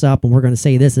holding this up and we're going to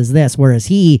say this is this, whereas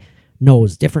he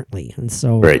knows differently. And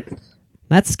so right.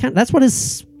 That's what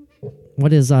his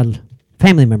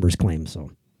family members claim.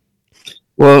 So,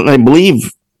 well, I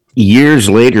believe years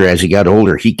later, as he got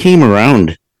older, he came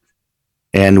around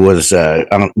and was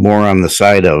more on the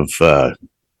side of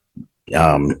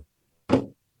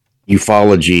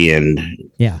ufology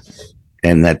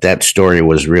and that story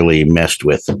was really messed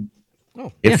with.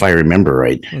 If I remember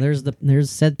right. Well, there's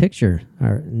said picture.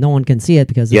 Or no one can see it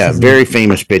because very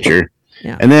famous picture.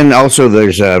 Yeah. And then also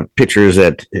there's pictures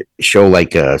that show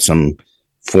like some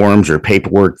forms or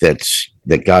paperwork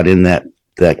that got in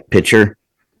that picture,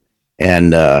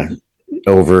 and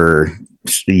over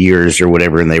years or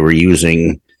whatever, and they were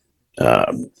using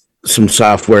some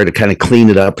software to kind of clean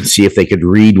it up and see if they could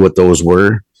read what those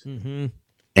were. Mm-hmm.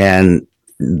 And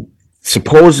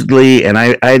supposedly, and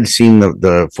I had seen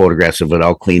the photographs of it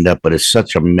all cleaned up, but it's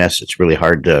such a mess. It's really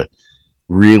hard to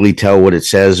really tell what it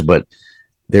says, but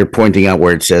they're pointing out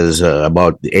where it says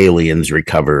about the aliens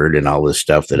recovered and all this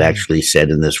stuff that actually said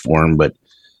in this form, but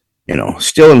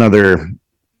still another,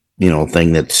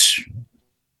 thing that's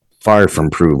far from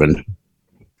proven.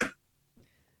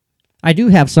 I do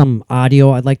have some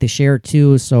audio I'd like to share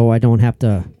too, so I don't have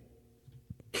to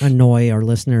annoy our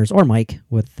listeners or Mike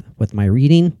with my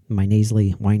reading, my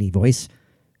nasally, whiny voice.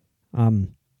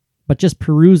 But just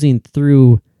perusing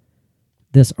through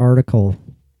this article,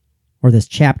 or this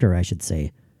chapter, I should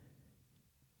say.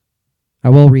 I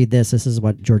will read this. This is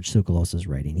what George Tsoukalos is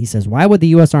writing. He says, why would the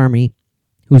U.S. Army,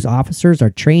 whose officers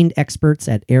are trained experts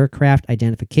at aircraft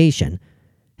identification,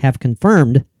 have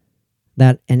confirmed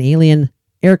that an alien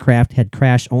aircraft had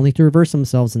crashed only to reverse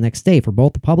themselves the next day? For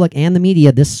both the public and the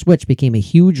media, this switch became a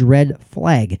huge red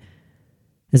flag.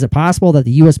 Is it possible that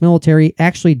the U.S. military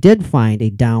actually did find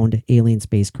a downed alien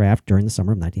spacecraft during the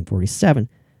summer of 1947,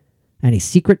 and a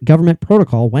secret government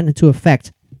protocol went into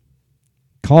effect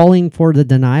calling for the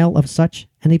denial of such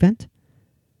an event?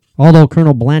 Although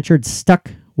Colonel Blanchard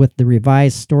stuck with the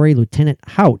revised story, Lieutenant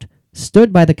Hout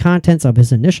stood by the contents of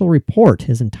his initial report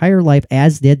his entire life,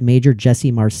 as did Major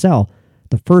Jesse Marcel,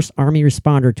 the first Army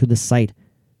responder to the site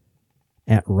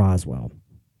at Roswell.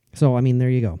 So, I mean,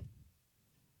 there you go.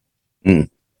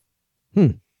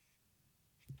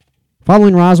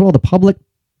 Following Roswell, the public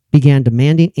began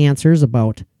demanding answers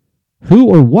about who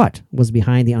or what was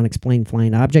behind the unexplained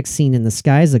flying objects seen in the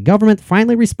skies. The government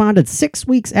finally responded 6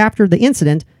 weeks after the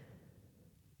incident,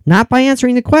 not by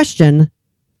answering the question,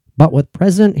 but with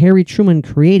President Harry Truman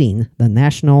creating the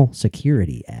National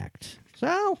Security Act.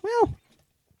 So, well,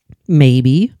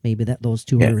 maybe that those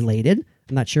two are related.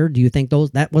 I'm not sure. Do you think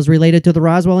that was related to the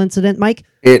Roswell incident, Mike?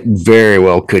 It very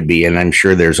well could be, and I'm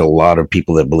sure there's a lot of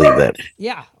people that believe that.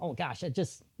 Yeah. Oh gosh, it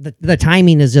just the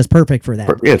timing is just perfect for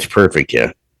that. It's perfect,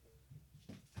 yeah.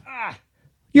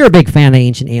 You're a big fan of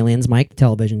Ancient Aliens, Mike,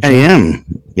 television show. I am.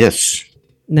 Yes.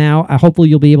 Now, hopefully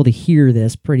you'll be able to hear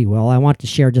this pretty well. I want to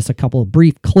share just a couple of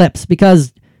brief clips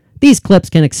because these clips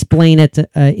can explain it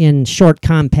in a short,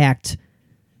 compact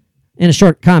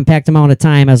amount of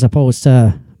time, as opposed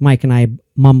to Mike and I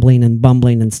mumbling and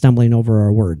bumbling and stumbling over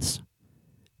our words.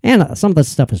 And some of this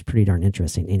stuff is pretty darn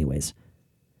interesting anyways.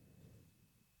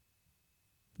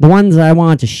 The ones I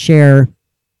want to share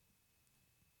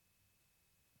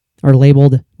are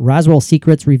labeled Roswell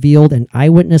Secrets Revealed in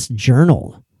Eyewitness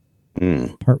Journal.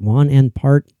 Part 1 and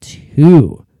Part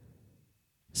 2.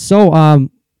 So,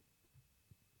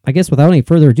 I guess without any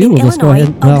further ado, we'll just go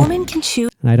ahead. A woman can choose.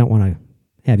 And I don't want to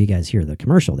have you guys hear the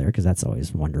commercial there because that's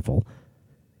always wonderful.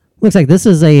 Looks like this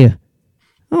is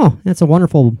that's a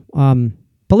wonderful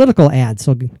political ad.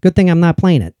 So good thing I'm not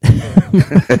playing it.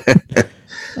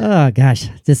 Oh gosh,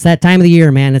 it's that time of the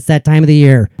year, man. It's that time of the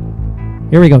year.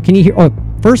 Here we go. Can you hear? Oh,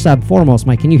 first and foremost,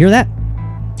 Mike, can you hear that?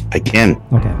 I can.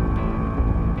 Okay.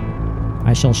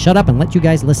 I shall shut up and let you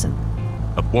guys listen.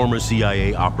 A former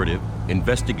CIA operative,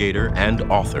 investigator, and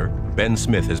author, Ben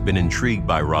Smith has been intrigued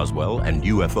by Roswell and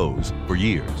UFOs for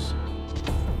years.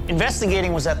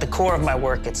 Investigating was at the core of my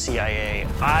work at CIA.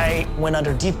 I went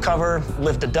under deep cover,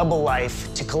 lived a double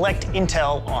life to collect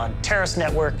intel on terrorist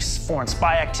networks, foreign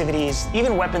spy activities,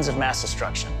 even weapons of mass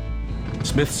destruction.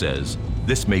 Smith says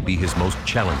this may be his most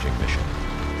challenging mission,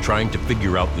 trying to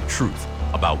figure out the truth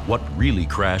about what really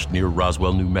crashed near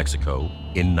Roswell, New Mexico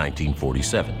in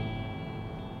 1947.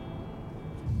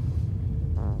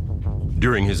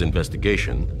 During his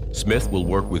investigation, Smith will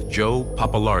work with Joe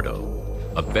Papalardo,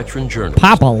 a veteran journalist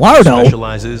Papalardo who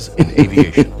specializes in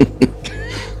aviation.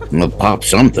 I'm gonna pop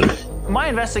something. My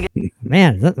investigation.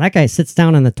 Man, that guy sits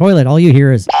down in the toilet. All you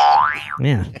hear is,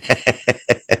 yeah.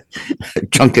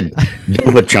 Chunk. God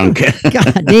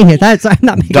dang it! I'm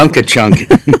not making. Dunk a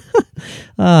chunk.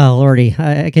 Oh lordy!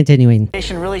 Continuing.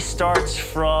 Really starts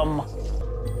from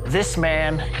this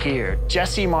man here,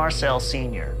 Jesse Marcel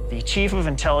Sr., the Chief of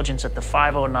Intelligence at the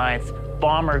 509th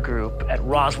Bomber Group at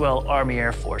Roswell Army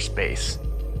Air Force Base.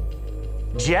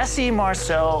 Jesse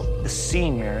Marcel the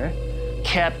Sr.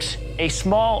 kept a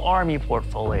small Army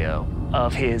portfolio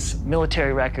of his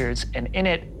military records, and in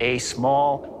it, a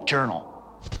small journal.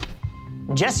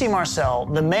 Jesse Marcel,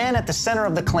 the man at the center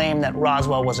of the claim that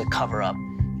Roswell was a cover-up,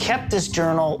 kept this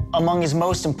journal among his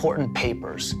most important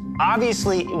papers.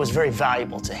 Obviously, it was very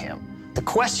valuable to him. The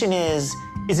question is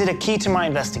it a key to my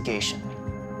investigation?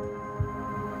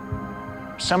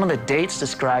 Some of the dates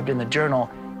described in the journal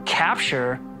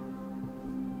capture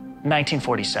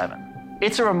 1947.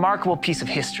 It's a remarkable piece of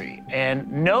history, and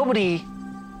nobody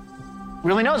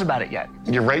really knows about it yet.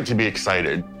 You're right to be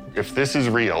excited. If this is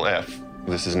real, if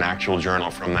this is an actual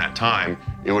journal from that time,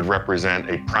 it would represent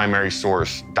a primary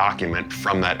source document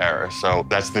from that era. So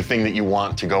that's the thing that you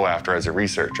want to go after as a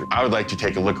researcher. I would like to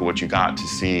take a look at what you got to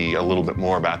see a little bit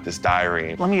more about this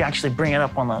diary. Let me actually bring it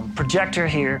up on the projector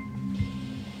here.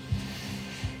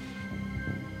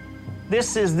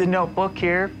 This is the notebook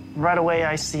here. Right away,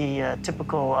 I see a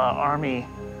typical Army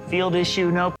field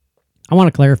issue notebook. I want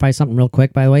to clarify something real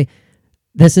quick, by the way.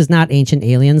 This is not Ancient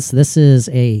Aliens. This is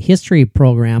a history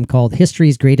program called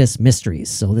History's Greatest Mysteries.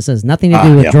 So this has nothing to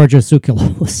do with George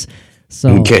Tsoukalos.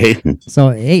 So, okay. So,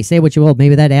 hey, say what you will.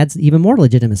 Maybe that adds even more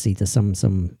legitimacy to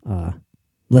some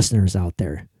listeners out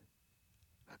there.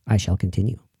 I shall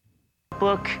continue.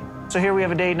 Book. So here we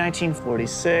have a date,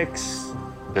 1946.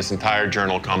 This entire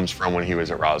journal comes from when he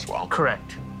was at Roswell.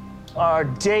 Correct. Our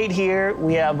date here,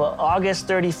 we have August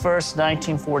 31st,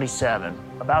 1947.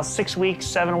 About 6 weeks,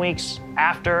 7 weeks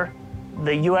after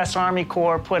the U.S. Army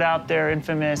Corps put out their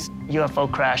infamous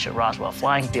UFO crash at Roswell,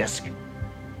 flying disc.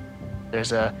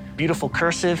 There's a beautiful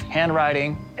cursive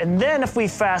handwriting. And then if we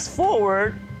fast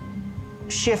forward,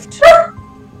 shift,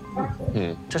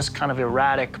 just kind of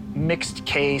erratic, mixed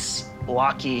case,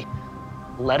 blocky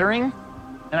lettering.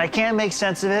 And I can't make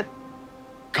sense of it.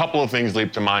 A couple of things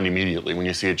leap to mind immediately when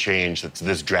you see a change that's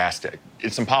this drastic.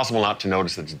 It's impossible not to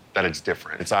notice that it's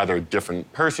different. It's either a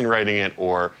different person writing it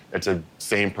or it's a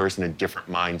same person, a different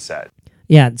mindset.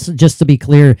 Yeah, so just to be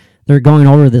clear, they're going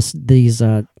over this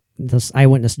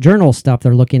eyewitness journal stuff.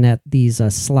 They're looking at these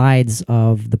slides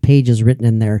of the pages written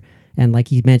in there. And like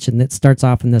he mentioned, it starts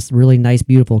off in this really nice,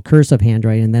 beautiful cursive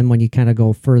handwriting. And then when you kind of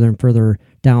go further and further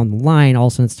down the line, all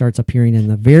of a sudden it starts appearing in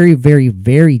the very, very,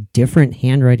 very different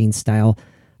handwriting style.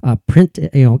 Print,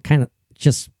 kind of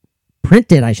just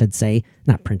printed, I should say.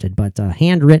 Not printed, but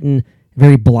handwritten,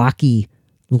 very blocky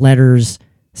letters.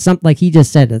 Like he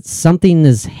just said, that something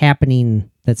is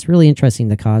happening that's really interesting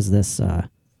to cause this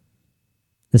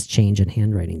this change in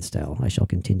handwriting style. I shall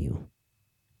continue.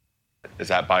 Is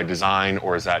that by design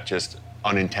or is that just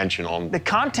unintentional? The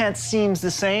content seems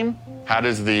the same. How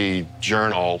does the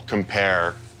journal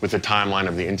compare with the timeline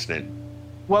of the incident?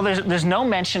 Well, there's no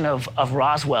mention of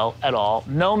Roswell at all,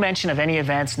 no mention of any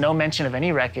events, no mention of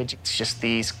any wreckage. It's just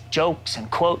these jokes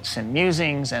and quotes and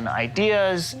musings and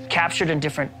ideas captured in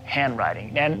different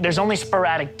handwriting. And there's only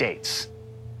sporadic dates.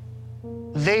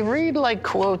 They read like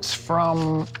quotes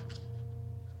from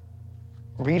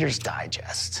Reader's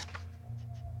Digest.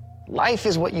 Life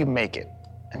is what you make it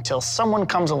until someone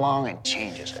comes along and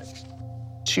changes it.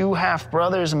 Two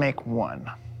half-brothers make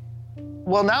one.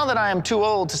 Well, now that I am too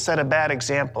old to set a bad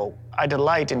example, I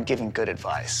delight in giving good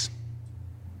advice.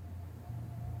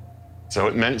 So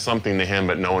it meant something to him,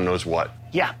 but no one knows what.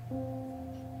 Yeah.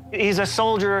 He's a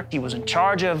soldier. He was in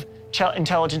charge of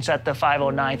intelligence at the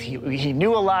 509th. He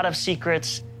knew a lot of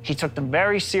secrets. He took them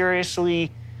very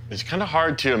seriously. It's kind of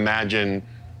hard to imagine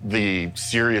the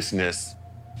seriousness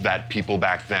that people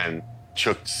back then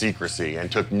took secrecy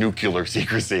and took nuclear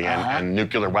secrecy and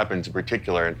nuclear weapons in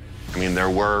particular. I mean,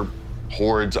 there were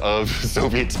hordes of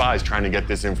Soviet spies trying to get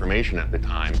this information at the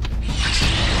time.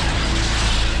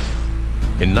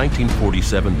 In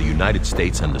 1947, the United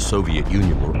States and the Soviet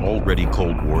Union were already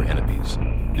Cold War enemies.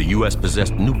 The U.S.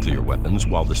 possessed nuclear weapons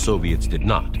while the Soviets did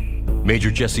not.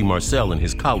 Major Jesse Marcel and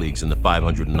his colleagues in the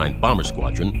 509th Bomber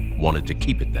Squadron wanted to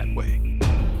keep it that way.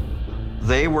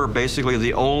 They were basically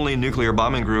the only nuclear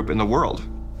bombing group in the world.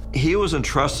 He was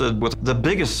entrusted with the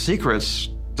biggest secrets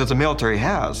that the military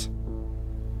has.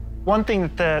 One thing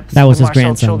that was his Marcel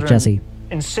grandson, children Jesse,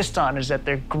 insist on is that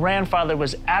their grandfather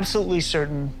was absolutely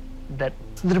certain that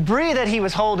the debris that he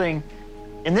was holding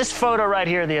in this photo right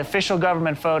here, the official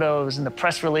government photos and the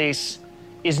press release,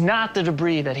 is not the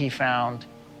debris that he found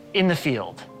in the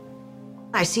field.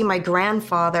 I see my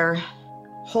grandfather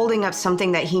holding up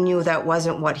something that he knew that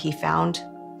wasn't what he found.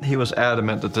 He was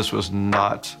adamant that this was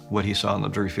not what he saw in the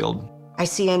debris field. I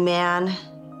see a man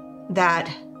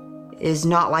that is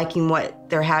not liking what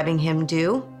they're having him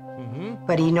do,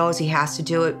 but he knows he has to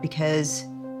do it because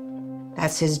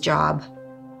that's his job.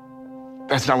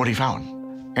 That's not what he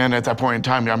found. And at that point in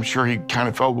time, I'm sure he kind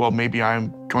of felt, well, maybe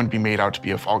I'm going to be made out to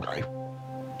be a fall guy.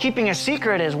 Keeping a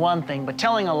secret is one thing, but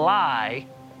telling a lie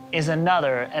is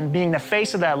another, and being the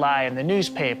face of that lie in the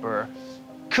newspaper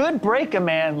could break a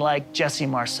man like Jesse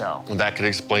Marcel. And that could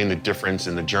explain the difference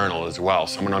in the journal as well.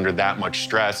 Someone under that much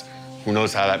stress, who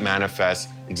knows how that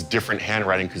manifests? It's different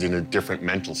handwriting because in a different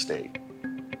mental state.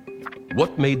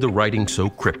 What made the writing so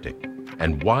cryptic,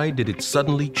 and why did it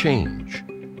suddenly change?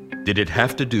 Did it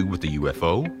have to do with the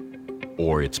UFO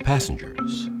or its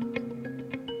passengers?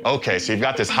 Okay, so you've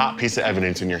got this hot piece of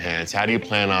evidence in your hands. How do you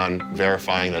plan on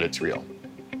verifying that it's real?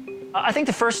 I think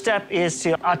the first step is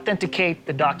to authenticate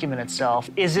the document itself.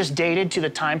 Is this dated to the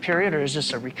time period, or is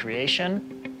this a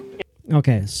recreation?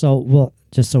 Okay, so we'll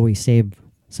just so we save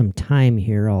some time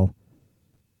here, I'll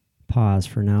pause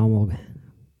for now. We'll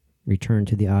return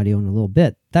to the audio in a little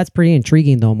bit. That's pretty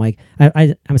intriguing, though, Mike.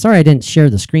 I'm sorry I didn't share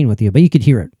the screen with you, but you could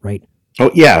hear it, right?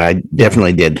 Oh yeah, I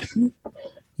definitely did.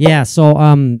 Yeah,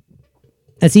 so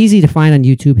it's easy to find on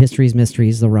YouTube. Histories,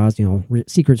 Mysteries, the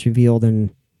secrets revealed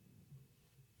in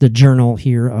the journal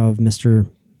here of Mr.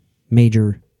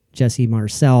 Major Jesse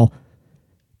Marcel.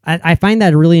 I find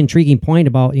that a really intriguing point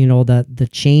about, the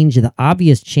change, the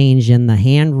obvious change in the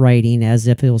handwriting, as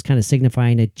if it was kind of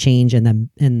signifying a change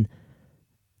in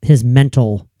his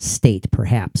mental state,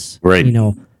 perhaps. Right.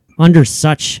 Under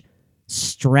such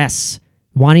stress,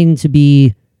 wanting to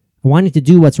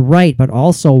do what's right, but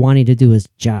also wanting to do his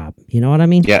job. You know what I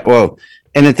mean? Yeah, well,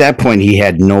 and at that point, he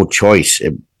had no choice,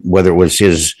 whether it was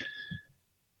his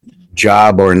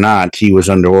job or not. He was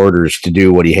under orders to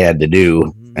do what he had to do.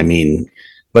 Mm-hmm. I mean,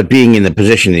 but being in the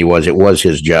position he was, it was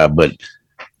his job. But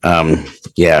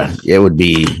yeah, it would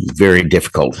be very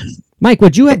difficult. Mike,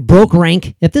 would you have broke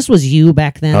rank if this was you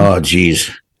back then? Oh, geez.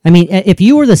 I mean, if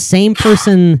you were the same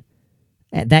person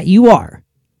that you are,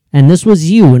 and this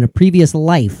was you in a previous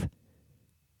life,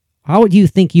 how would you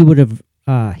think you would have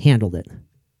handled it?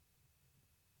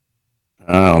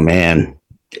 Oh, man.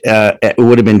 It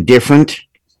would have been different,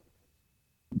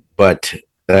 but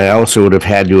I also would have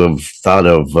had to have thought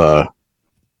of,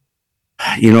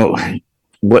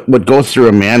 what goes through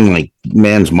a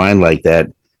man's mind like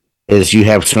that is you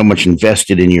have so much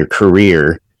invested in your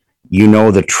career.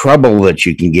 The trouble that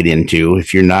you can get into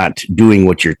if you're not doing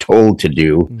what you're told to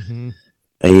do. Mm-hmm.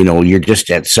 And, you're just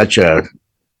at such a,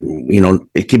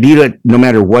 it could be like no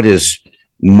matter what is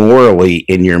morally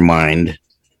in your mind,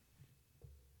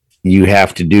 you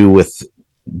have to deal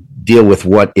with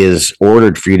what is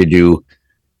ordered for you to do.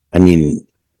 I mean,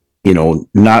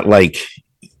 not like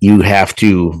you have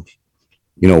to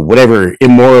whatever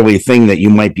immorally thing that you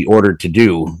might be ordered to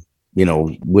do,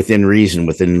 within reason,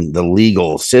 within the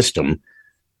legal system.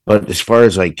 But as far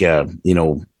as like,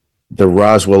 the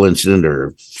Roswell incident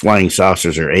or flying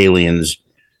saucers or aliens,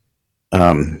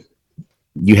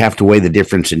 you have to weigh the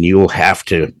difference and you'll have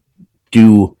to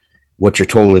do what you're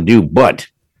told to do. But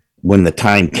when the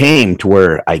time came to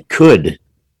where I could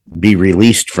be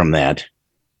released from that,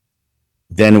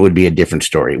 then it would be a different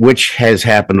story, which has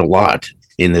happened a lot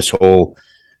in this whole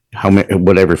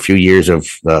few years of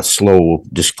slow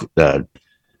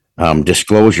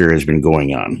disclosure has been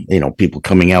going on. People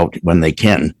coming out when they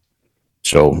can.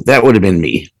 So that would have been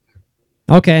me.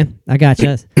 Okay, I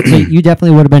gotcha. So you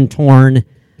definitely would have been torn.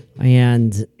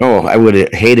 And I would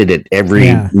have hated it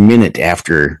every minute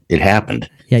after it happened.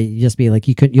 Yeah, you just be like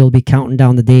you'll be counting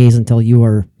down the days until you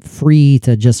are free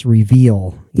to just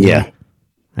reveal. Yeah.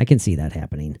 I can see that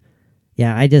happening.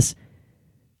 Yeah,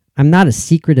 I'm not a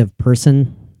secretive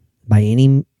person by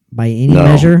any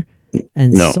measure.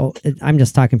 And so I'm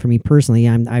just talking for me personally.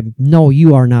 I know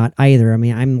you are not either. I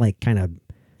mean, I'm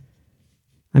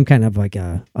kind of like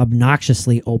a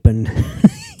obnoxiously open.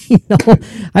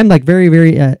 I'm like very,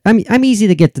 very. I'm easy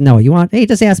to get to know. Hey,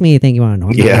 just ask me anything you want to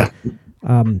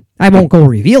know. I won't go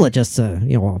reveal it just to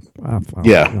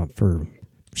for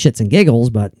shits and giggles.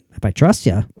 But if I trust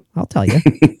you, I'll tell you.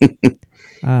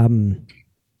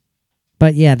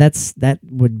 But yeah, that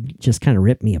would just kind of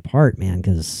rip me apart, man.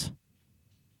 Because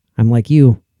I'm like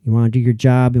you. You want to do your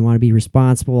job. You want to be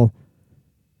responsible.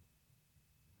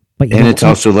 But it's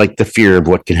also like the fear of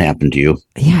what can happen to you.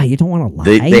 Yeah, you don't want to lie.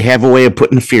 They have a way of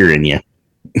putting fear in you.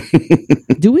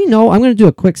 Do we know? I'm going to do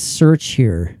a quick search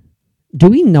here. Do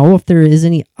we know if there is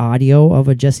any audio of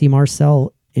a Jesse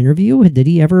Marcel interview? Did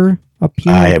he ever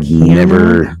appear? I have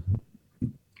never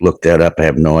looked that up. I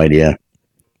have no idea.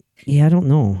 Yeah, I don't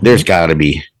know. There's got to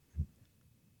be.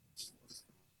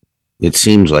 It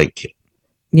seems like.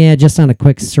 Yeah, just on a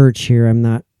quick search here, I'm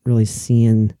not really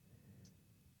seeing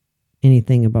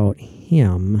anything about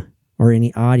him or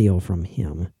any audio from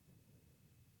him.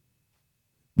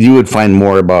 You would find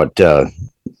more about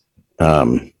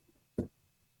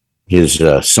his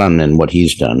son and what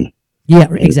he's done. Yeah,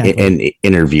 exactly. And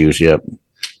interviews, yep.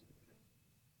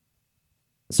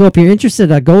 So if you're interested,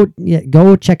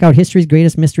 go check out History's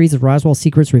Greatest Mysteries of Roswell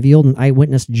Secrets Revealed in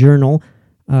Eyewitness Journal.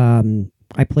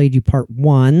 I played you part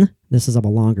 1. This is of a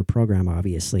longer program,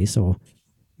 obviously, so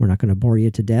we're not going to bore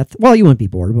you to death. Well, you won't be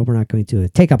bored, but we're not going to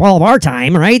take up all of our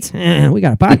time, right? We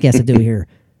got a podcast to do here.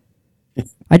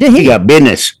 You got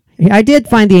business. I did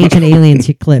find the Ancient Aliens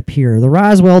clip here. The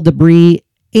Roswell debris,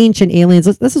 Ancient Aliens.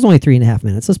 This is only 3.5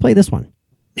 minutes. Let's play this one.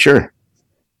 Sure.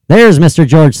 There's Mr.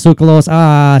 George Tsoukalos.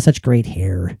 Ah, such great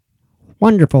hair.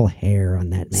 Wonderful hair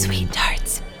on that man. Sweet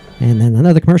tarts. And then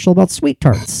another commercial about sweet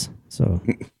tarts. So,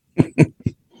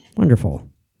 wonderful.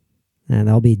 And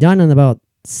they'll be done in about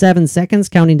 7 seconds,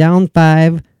 counting down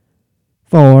 5,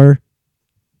 4,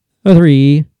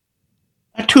 3,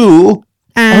 2,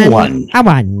 and 1.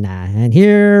 And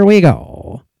here we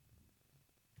go.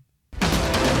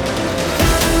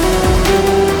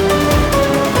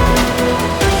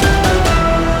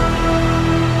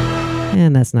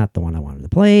 And that's not the one I wanted to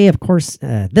play. Of course,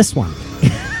 this one.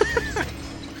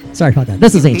 Sorry about that.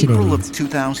 This is Ancient April Aliens. of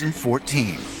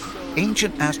 2014.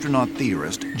 Ancient astronaut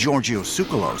theorist Giorgio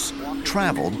Tsoukalos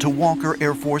traveled to Walker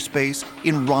Air Force Base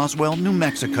in Roswell, New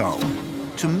Mexico,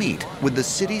 to meet with the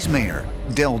city's mayor,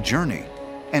 Del Journey,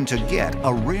 and to get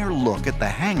a rare look at the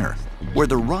hangar where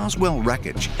the Roswell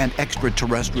wreckage and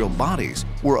extraterrestrial bodies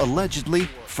were allegedly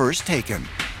first taken.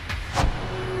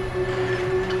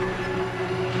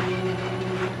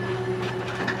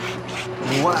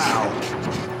 Wow.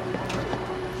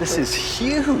 This is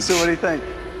huge. So what do you think?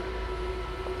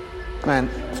 Man,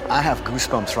 I have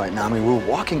goosebumps right now. I mean, we're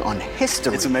walking on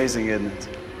history. It's amazing, isn't it?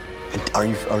 And are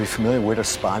you familiar where the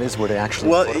spot is, where they actually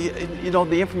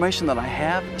the information that I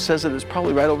have says that it's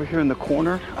probably right over here in the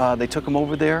corner. They took them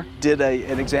over there, did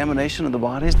an examination of the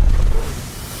bodies.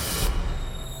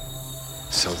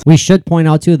 So We should point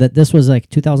out, too, that this was like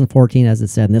 2014, as it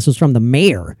said, and this was from the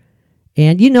mayor.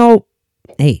 And,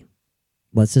 hey,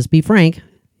 let's just be frank.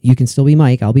 You can still be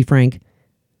Mike. I'll be Frank.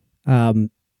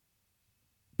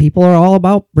 People are all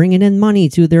about bringing in money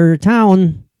to their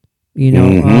town.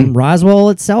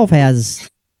 Roswell itself has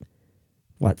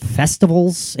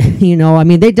festivals. I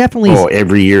mean, they definitely. Oh,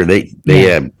 every year they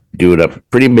do it up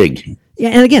pretty big. Yeah,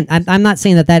 and again, I'm not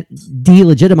saying that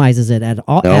delegitimizes it at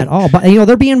all. No. At all, but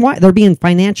they're being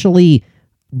financially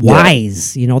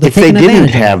wise. They're if they taking didn't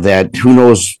advantage have that, who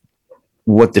knows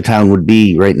what the town would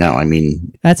be right now? I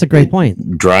mean, that's a great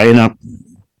point. Drying up.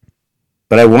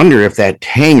 But I wonder if that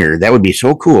hangar, that would be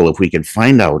so cool if we could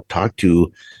find out, talk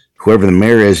to whoever the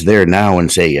mayor is there now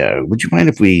and say, would you mind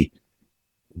if we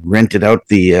rented out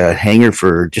the hangar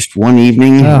for just one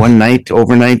evening, one night,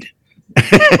 overnight?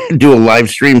 Do a live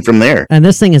stream from there. And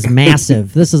this thing is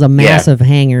massive. This is a massive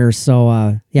hangar.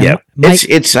 So, yeah.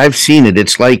 It's I've seen it.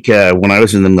 It's like when I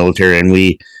was in the military and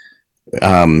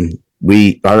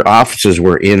our offices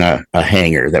were in a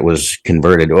hangar that was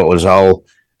converted. It was all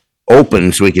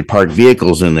open so we could park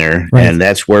vehicles in there. Right. And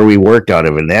that's where we worked out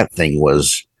of. And that thing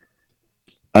was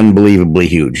unbelievably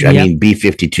huge. I mean,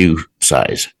 B-52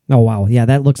 size. Oh, wow. Yeah,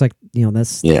 that looks like,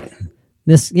 this. Yeah.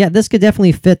 This could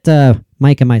definitely fit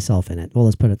Mike and myself in it. Well,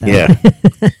 let's put it that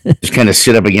way. Just kind of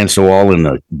sit up against the wall in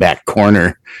the back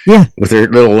corner. Yeah. With their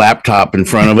little laptop in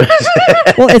front of us.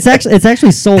 Well, it's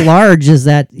actually so large is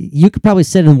that you could probably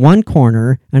sit in one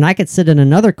corner and I could sit in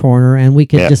another corner and we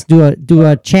could just do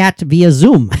a chat via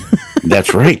Zoom.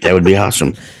 That's right. That would be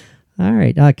awesome. All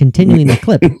right. Continuing the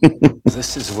clip.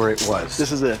 This is where it was.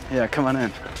 This is it. Yeah, come on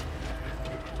in.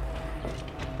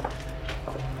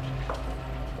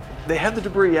 They have the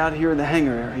debris out here in the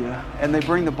hangar area, and they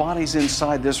bring the bodies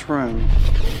inside this room.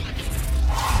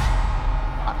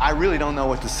 I really don't know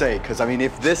what to say, because, I mean,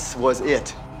 if this was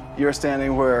it. You're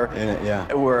standing where,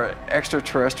 yeah. Where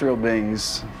extraterrestrial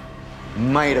beings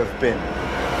might have been.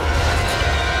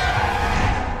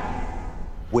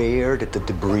 Where did the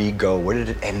debris go? Where did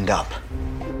it end up?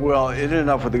 Well, it ended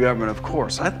up with the government, of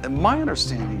course. My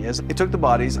understanding is it took the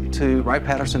bodies to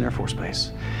Wright-Patterson Air Force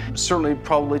Base. Certainly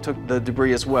probably took the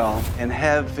debris as well and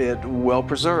have it well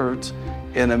preserved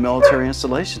in a military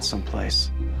installation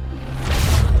someplace.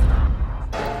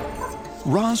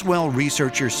 Roswell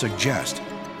researchers suggest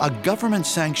a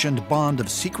government-sanctioned bond of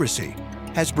secrecy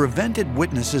has prevented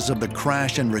witnesses of the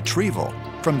crash and retrieval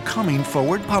from coming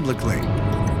forward publicly.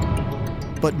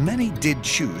 But many did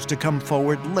choose to come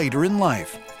forward later in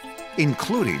life,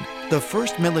 including the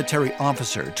first military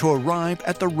officer to arrive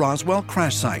at the Roswell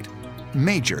crash site,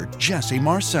 Major Jesse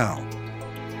Marcel.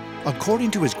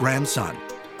 According to his grandson,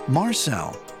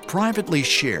 Marcel privately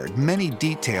shared many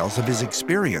details of his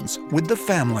experience with the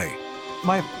family.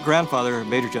 My grandfather,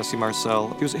 Major Jesse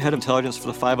Marcel, he was head of intelligence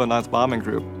for the 509th Bombing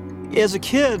Group. As a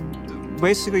kid,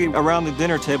 basically around the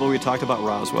dinner table, we talked about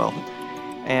Roswell.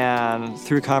 And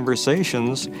through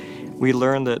conversations, we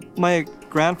learned that my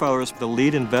grandfather was the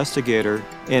lead investigator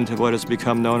into what has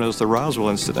become known as the Roswell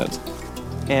incident.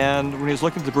 And when he was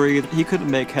looking at debris, he couldn't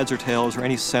make heads or tails or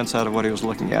any sense out of what he was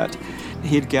looking at.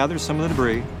 He had gathered some of the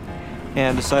debris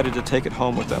and decided to take it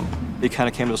home with him. He kind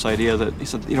of came to this idea that he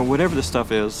said, whatever this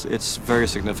stuff is, it's very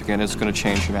significant. It's going to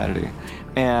change humanity.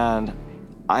 And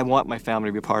I want my family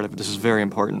to be part of it. This is very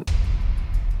important.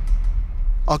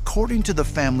 According to the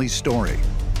family's story,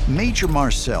 Major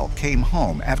Marcel came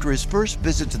home after his first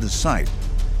visit to the site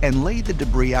and laid the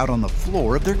debris out on the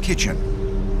floor of their kitchen.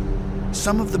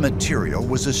 Some of the material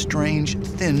was a strange,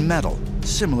 thin metal,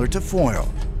 similar to foil,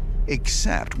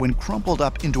 except when crumpled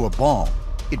up into a ball,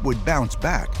 it would bounce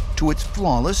back to its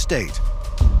flawless state.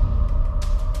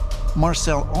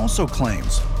 Marcel also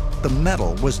claims the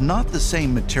metal was not the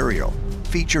same material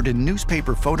featured in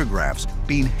newspaper photographs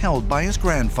being held by his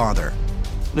grandfather.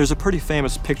 There's a pretty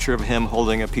famous picture of him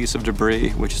holding a piece of debris,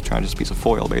 which is just a piece of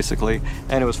foil, basically,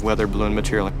 and it was weather balloon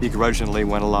material. He grudgingly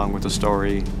went along with the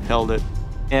story, held it.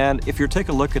 And if you take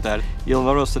a look at that, you'll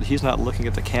notice that he's not looking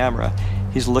at the camera.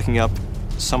 He's looking up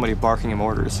somebody barking him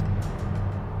orders.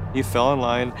 He fell in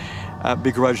line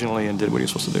begrudgingly and did what he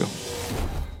was supposed to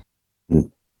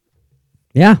do.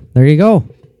 Yeah, there you go.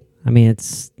 I mean,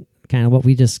 it's kind of what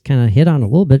we just kind of hit on a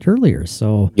little bit earlier.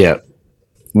 So yeah.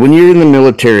 When you're in the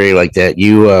military like that,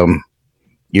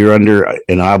 you're under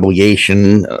an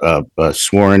obligation, a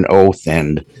sworn oath,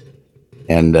 and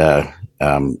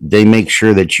they make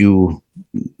sure that you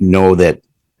know that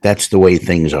that's the way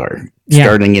things are. Yeah.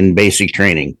 Starting in basic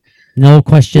training. No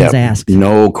questions asked.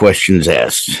 No questions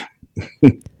asked.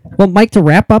 Well, Mike, to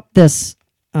wrap up this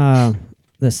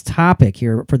this topic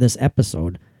here for this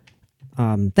episode.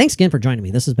 Thanks again for joining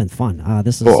me. This has been fun.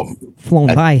 This has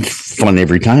flown by. Fun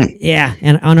every time. Yeah,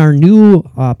 and on our new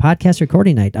podcast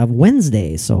recording night of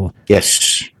Wednesday. So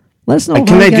yes, let us know.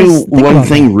 Can I do one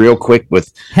thing real quick?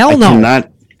 With hell no,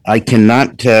 I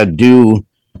cannot do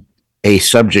a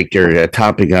subject or a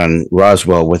topic on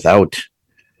Roswell without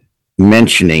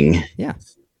mentioning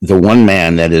the one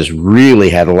man that has really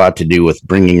had a lot to do with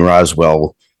bringing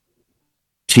Roswell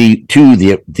to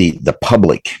the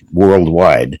public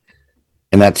worldwide.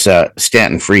 And that's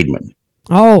Stanton Friedman.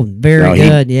 Oh, very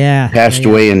good. Yeah. Passed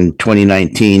away in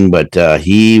 2019, but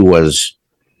he was...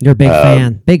 You're a big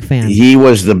fan. Big fan. He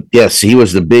was the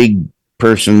big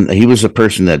person. He was the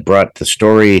person that brought the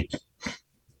story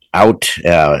out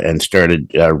and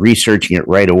started researching it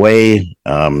right away.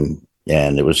 And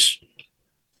it was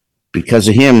because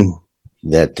of him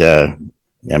that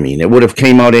it would have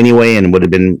came out anyway and would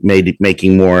have been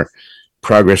making more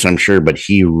progress, I'm sure. But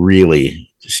he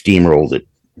really steamrolled it.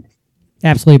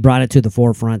 Absolutely brought it to the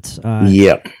forefront.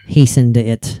 Hastened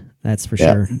it. That's for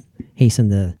sure.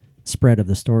 Hastened the spread of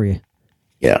the story.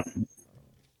 Yeah.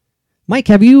 Mike,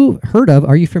 are you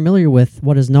familiar with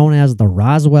what is known as the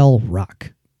Roswell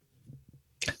Rock?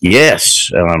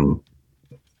 Yes.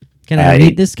 Can I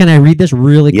read this? Can I read this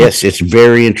really quick? Yes, it's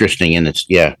very interesting, and it's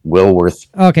well worth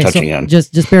touching on.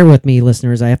 Just bear with me,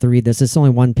 listeners. I have to read this. It's only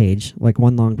one page, like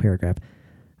one long paragraph.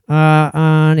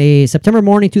 On a September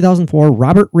morning, 2004,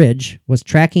 Robert Ridge was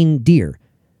tracking deer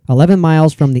 11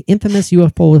 miles from the infamous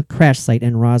UFO crash site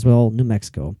in Roswell, New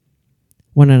Mexico,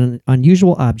 when an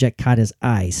unusual object caught his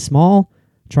eye. Small,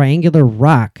 triangular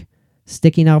rock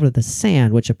sticking out of the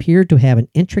sand, which appeared to have an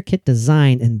intricate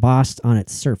design embossed on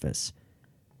its surface.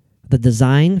 The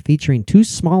design, featuring two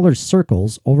smaller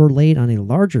circles overlaid on a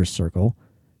larger circle,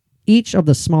 each of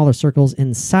the smaller circles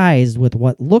incised with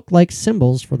what looked like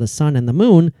symbols for the sun and the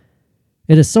moon.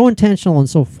 It is so intentional and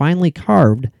so finely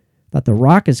carved that the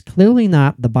rock is clearly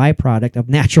not the byproduct of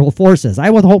natural forces. I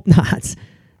would hope not.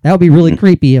 That would be really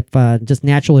creepy if just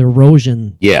natural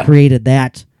erosion created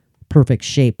that perfect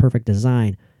shape, perfect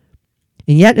design.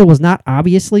 And yet it was not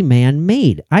obviously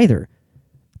man-made either.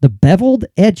 The beveled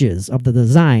edges of the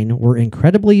design were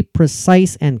incredibly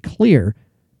precise and clear,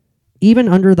 even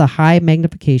under the high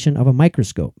magnification of a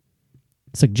microscope,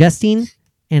 suggesting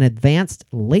an advanced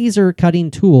laser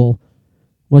cutting tool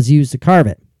was used to carve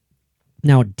it.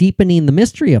 Now, deepening the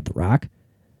mystery of the rock,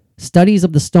 studies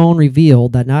of the stone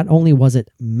revealed that not only was it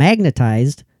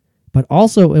magnetized, but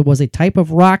also it was a type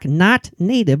of rock not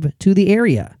native to the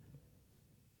area.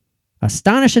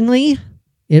 Astonishingly,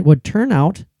 it would turn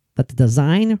out that the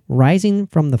design rising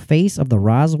from the face of the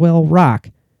Roswell rock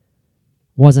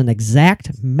was an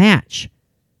exact match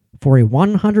for a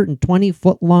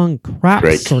 120-foot-long crop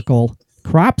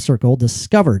circle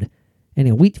discovered in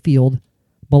a wheat field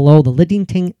below the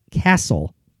Liddington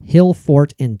Castle Hill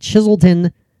Fort in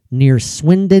Chiselton near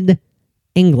Swindon,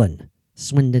 England.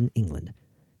 In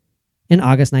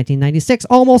August 1996,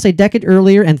 almost a decade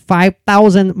earlier and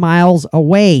 5,000 miles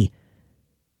away.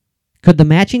 Could the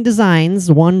matching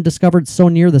designs, one discovered so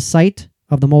near the site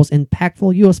of the most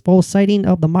impactful UFO sighting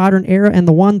of the modern era and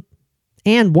one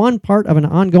part of an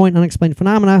ongoing unexplained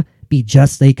phenomena, be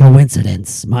just a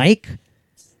coincidence? Mike?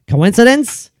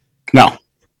 Coincidence? No.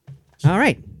 All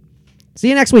right. See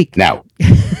you next week. No.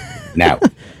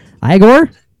 Igor?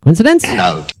 Coincidence?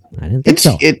 No. I didn't think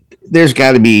so. There's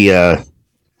got to be a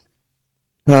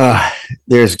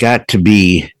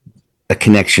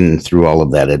connection through all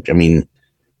of that.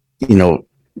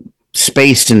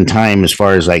 Space and time, as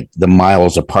far as like the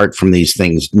miles apart from these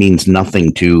things, means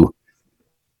nothing to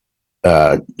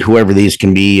whoever these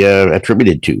can be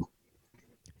attributed to.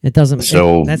 It doesn't.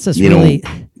 So that's just really.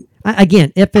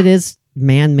 Again, if it is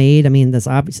man-made, that's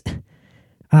obvious.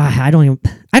 I don't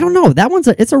know. That one's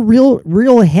it's a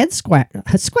real head scratcher.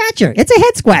 It's a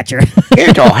head scratcher.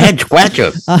 It's a head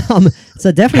scratcher. It's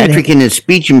a definite. Patrick in his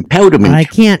speech impediment. I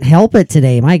can't help it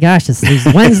today. My gosh, it's these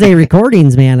Wednesday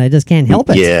recordings, man. I just can't help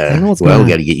it. Yeah. We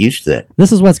got to get used to that.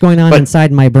 This is what's going on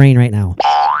inside my brain right now.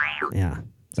 Yeah.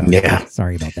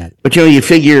 Sorry about that. But you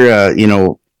figure,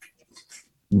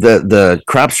 the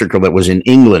crop circle that was in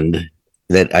England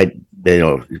that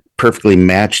perfectly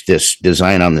matched this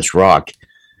design on this rock.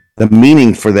 The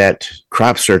meaning for that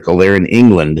crop circle there in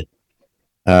England,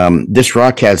 this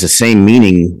rock has the same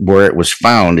meaning where it was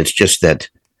found. It's just that,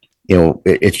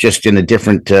 it's just in a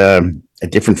different form.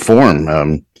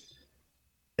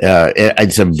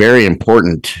 It's a very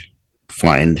important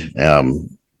find,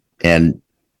 and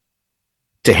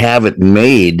to have it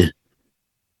made,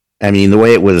 the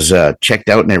way it was checked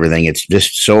out and everything, it's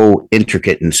just so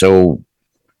intricate and so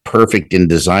perfect in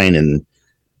design and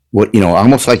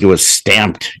almost like it was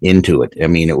stamped into it.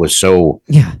 It was so,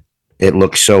 it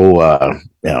looked so,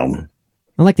 and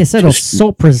like they said, it was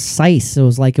so precise. It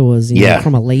was like it was,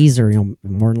 from a laser,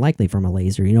 more than likely from a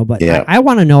laser, but I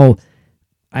want to know,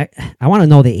 I want to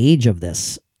know the age of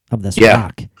this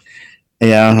rock.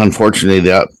 Yeah. Unfortunately,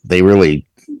 they really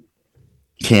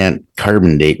can't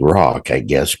carbon date rock, I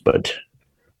guess, but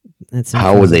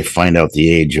how would they find out the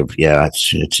age of,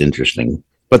 it's interesting.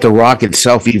 But the rock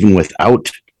itself, even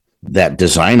without that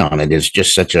design on it, is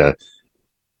just such a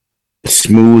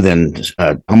smooth and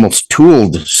almost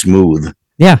tooled smooth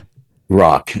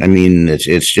rock.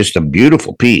 It's just a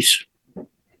beautiful piece.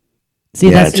 See,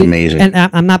 yeah, that's it's amazing. And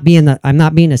I'm not being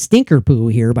a stinker poo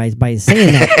here by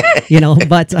saying that,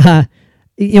 but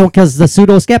because the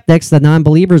pseudo skeptics, the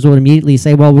non-believers would immediately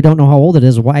say, well, we don't know how old it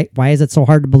is. Why is it so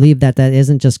hard to believe that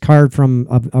isn't just carved from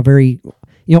a very,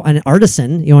 an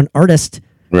artisan, an artist.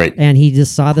 Right. And he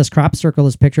just saw this picture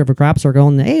of a crop circle,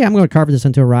 and hey, I'm going to carve this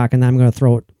into a rock, and I'm going to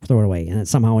throw it away, and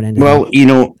somehow it ended. Well,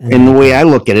 and the way I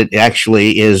look at it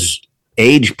actually is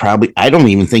age. Probably, I don't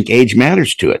even think age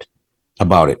matters to it.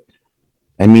 About it,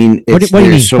 I mean, what do you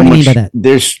mean? So what do you much. Mean by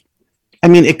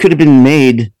that? It could have been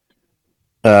made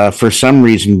for some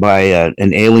reason by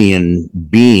an alien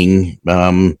being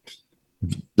the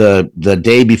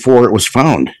day before it was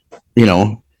found.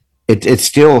 It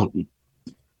still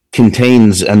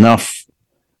contains enough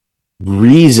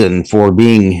reason for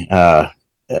being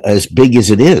as big as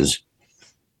it is,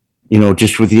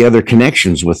 just with the other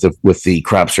connections with the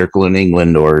crop circle in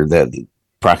England or the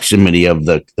proximity of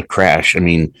the crash. I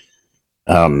mean,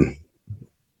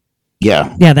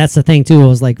 yeah, that's the thing too. It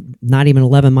was like not even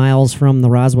 11 miles from the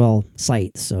Roswell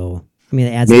site. So, I mean,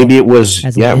 it adds maybe it was,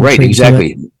 yeah, right.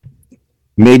 Exactly.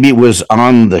 Maybe it was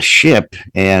on the ship,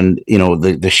 and,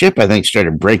 the ship, I think,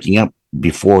 started breaking up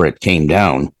before it came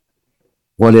down.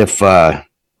 What if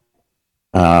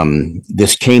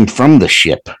this came from the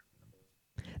ship?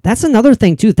 That's another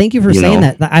thing too. Thank you for saying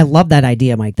that. I love that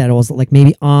idea, Mike, that it was like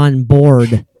maybe on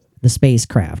board the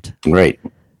spacecraft. Right.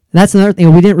 That's another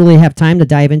thing. We didn't really have time to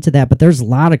dive into that, but there's a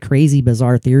lot of crazy,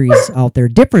 bizarre theories out there.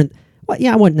 Different, well,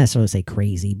 yeah, I wouldn't necessarily say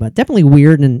crazy, but definitely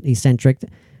weird and eccentric.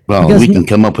 Well, we can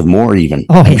come up with more even.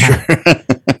 Oh, yeah. Sure.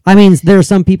 I mean, there are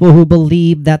some people who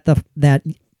believe that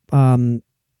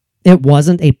it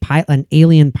wasn't an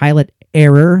alien pilot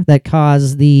error that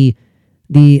caused the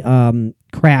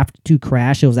craft to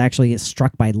crash. It was actually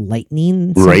struck by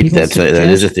lightning. Right. That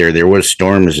is it. There was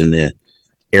storms in the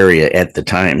area at the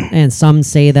time, and some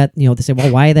say that they say,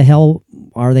 well, why the hell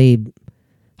are they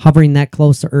hovering that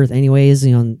close to Earth anyways?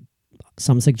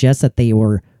 Some suggest that they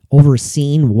were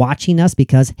overseen watching us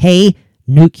because, hey,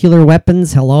 nuclear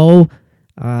weapons, hello.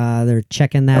 They're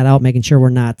checking that out, making sure we're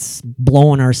not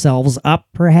blowing ourselves up,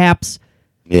 perhaps.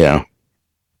 Yeah.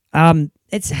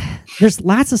 There's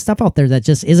lots of stuff out there that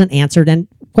just isn't answered, and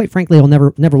quite frankly, will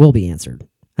never will be answered.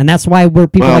 And that's why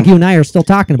people like you and I are still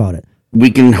talking about it.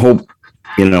 We can hope,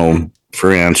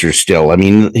 for answers still. I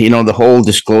mean, the whole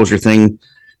disclosure thing,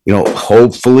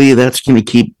 hopefully that's going to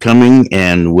keep coming,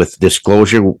 and with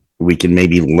disclosure, we can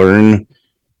maybe learn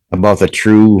about the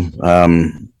true,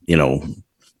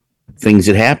 things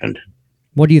that happened.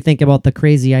 What do you think about the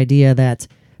crazy idea that,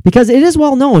 because it is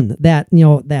well known that,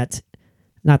 that,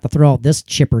 not to throw out this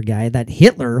chipper guy, that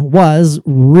Hitler was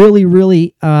really,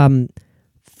 really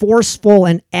forceful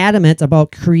and adamant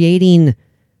about creating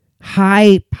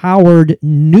high-powered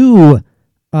new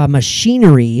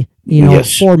machinery,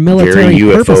 for military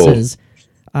purposes.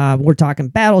 We're talking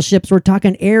battleships. We're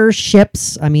talking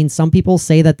airships. I mean, some people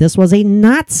say that this was a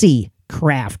Nazi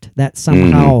craft that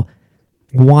somehow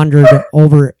wandered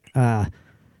over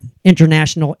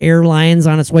international airlines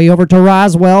on its way over to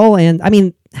Roswell. And I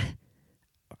mean,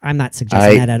 I'm not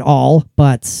suggesting that at all,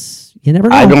 but you never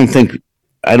know. I don't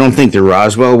think the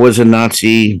Roswell was a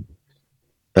Nazi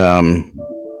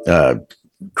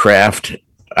craft.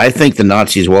 I think the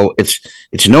Nazis,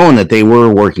 it's known that they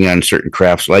were working on certain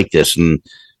crafts like this, and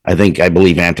I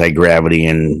believe anti-gravity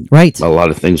and a lot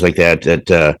of things like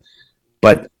that.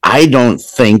 But I don't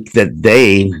think that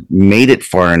they made it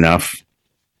far enough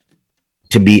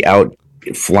to be out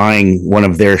flying one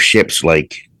of their ships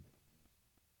like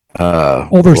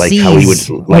overseas. Like how we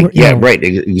would right,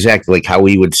 exactly, like how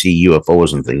we would see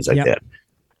UFOs and things like that.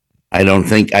 I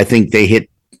think they hit.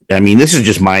 I mean, this is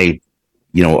just my,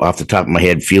 off the top of my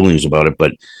head feelings about it,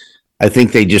 but I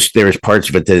think there's parts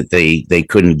of it that they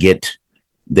couldn't get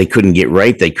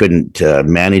right. They couldn't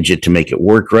manage it to make it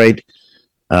work right.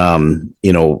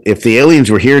 If the aliens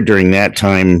were here during that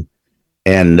time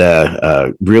and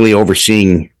really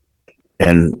overseeing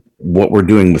and what we're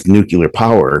doing with nuclear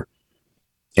power,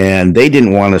 and they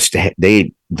didn't want us to,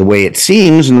 the way it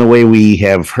seems and the way we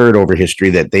have heard over history,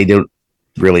 that they don't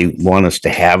really want us to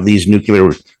have these nuclear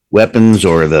weapons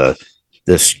or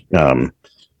this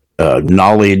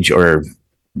knowledge or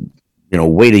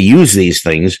way to use these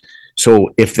things.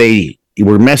 So if they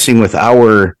were messing with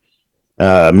our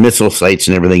missile sites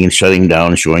and everything and shutting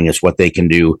down, showing us what they can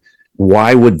do,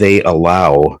 why would they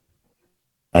allow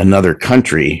another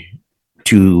country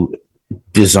to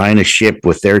design a ship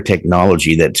with their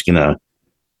technology that's going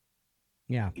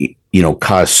to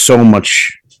cause so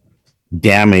much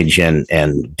damage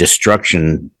and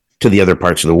destruction to the other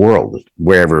parts of the world,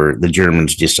 wherever the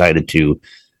Germans decided to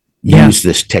use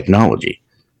this technology?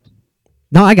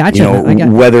 No, I got you.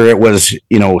 Whether it was,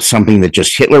 something that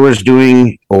just Hitler was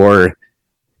doing or,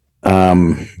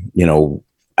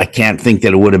 I can't think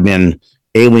that it would have been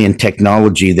alien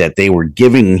technology that they were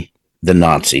giving the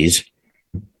Nazis.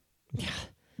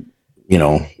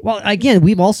 Well, again,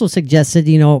 we've also suggested,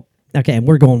 okay,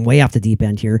 we're going way off the deep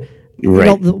end here.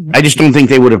 Right. I just don't think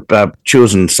they would have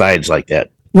chosen sides like that.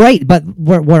 Right. But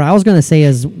what I was going to say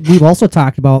is we've also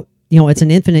talked about, it's an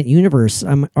infinite universe.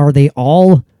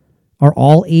 Are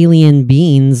all alien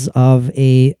beings of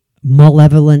a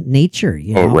malevolent nature?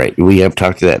 Oh, right. We have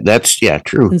talked to that. That's,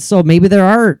 true. And so maybe there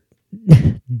are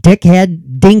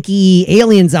dickhead, dinky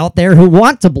aliens out there who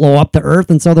want to blow up the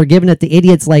earth. And so they're giving it to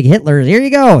idiots like Hitler. Here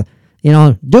you go.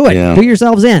 Do it. Yeah. Do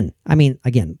yourselves in. I mean,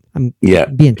 again, I'm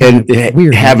being kind of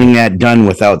weird. Having that done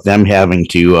without them having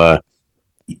to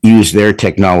use their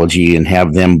technology and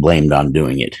have them blamed on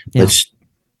doing it. Yeah.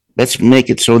 Let's make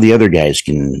it so the other guys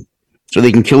so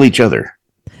they can kill each other.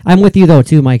 I'm with you though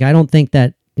too, Mike. I don't think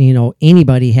that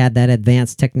anybody had that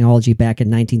advanced technology back in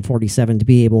 1947 to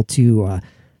be able to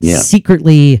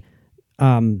secretly,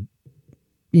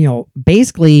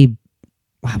 basically.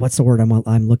 What's the word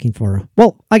I'm looking for?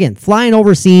 Well, again, flying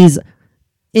overseas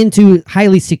into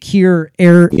highly secure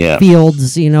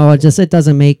airfields, it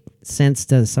doesn't make sense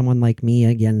to someone like me.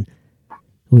 Again,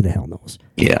 who the hell knows?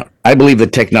 Yeah, I believe the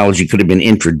technology could have been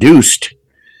introduced,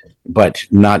 but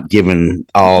not given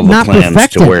all the plans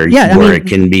perfected. To where it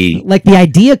can be. Like the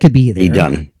idea could be there,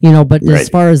 done. But as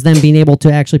far as them being able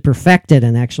to actually perfect it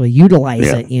and actually utilize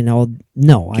it,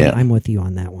 no, I'm with you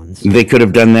on that one. So. They could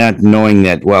have done that knowing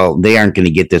that, well, they aren't going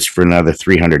to get this for another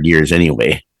 300 years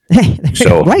anyway.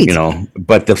 So, right.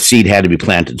 But the seed had to be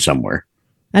planted somewhere.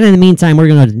 And in the meantime, we're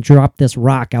going to drop this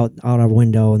rock out our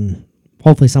window and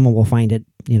hopefully someone will find it,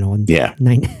 in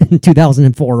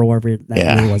 2004 or whatever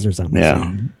that year was or something. Yeah.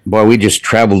 So. Boy, we just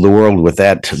traveled the world with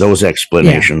those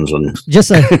explanations. And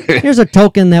just here's a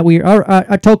token that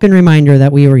a token reminder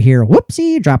that we were here.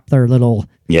 Whoopsie, dropped our little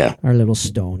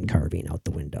stone carving out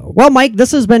the window. Well, Mike,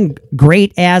 this has been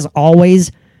great as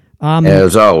always.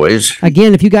 As always.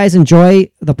 Again, if you guys enjoy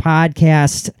the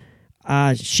podcast,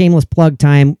 shameless plug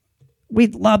time,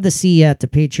 we'd love to see you at the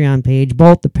Patreon page,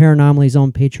 both the Paranormally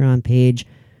Zone Patreon page,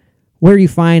 where you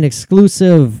find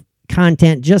exclusive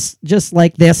content just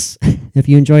like this. If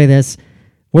you enjoy this,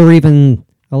 we're even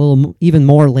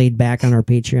more laid back on our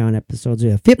Patreon episodes. We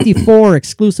have 54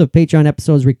 exclusive Patreon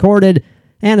episodes recorded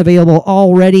and available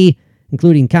already,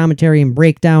 including commentary and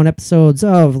breakdown episodes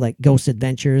of like Ghost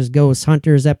Adventures, Ghost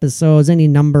Hunters episodes, any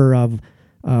number of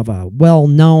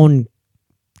well-known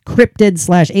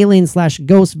cryptid / alien /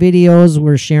 ghost videos.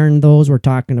 We're sharing those. We're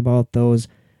talking about those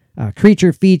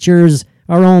creature features,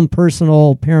 our own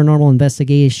personal paranormal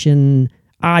investigation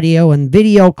audio and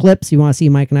video clips. You want to see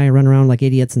Mike and I run around like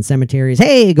idiots in cemeteries?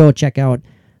 Hey, go check out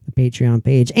the Patreon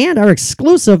page and our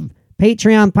exclusive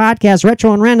Patreon podcast,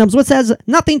 Retro and Randoms, which has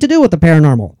nothing to do with the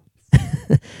paranormal.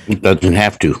 It doesn't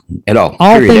have to at all.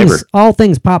 All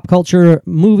things pop culture,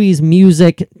 movies,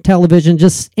 music, television,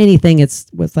 just anything. It's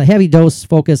with a heavy dose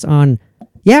focus on,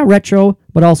 retro,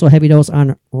 but also a heavy dose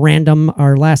on random.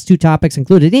 Our last two topics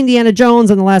included Indiana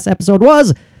Jones, and the last episode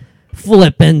was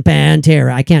Flippin'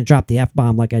 Pantera. I can't drop the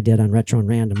F-bomb like I did on Retro and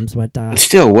Randoms, but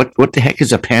still, what the heck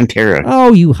is a Pantera?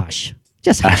 Oh, you hush.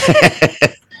 Just hush.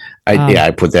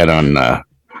 I put that on the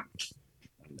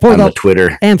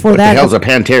Twitter. And for what that, the hell's a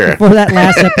Pantera? For that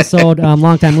last episode,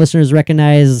 longtime listeners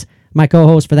recognize my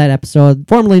co-host for that episode,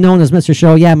 formerly known as Mr.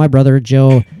 Show. Yeah, my brother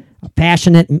Joe, a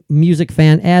passionate music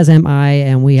fan, as am I,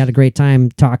 and we had a great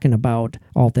time talking about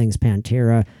all things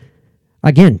Pantera.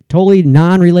 Again, totally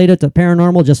non-related to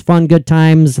paranormal, just fun, good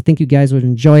times. I think you guys would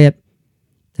enjoy it.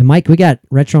 And Mike, we got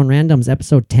Retro and Randoms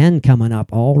episode 10 coming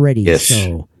up already. Yes.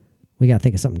 So we got to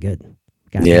think of something good.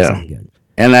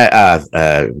 And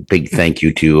a big thank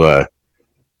you to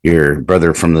your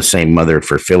brother from the same mother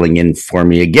for filling in for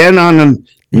me again on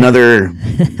another.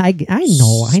 I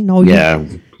know. Yeah.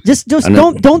 Just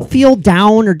don't feel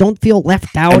down or don't feel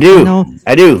left out.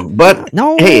 I do. But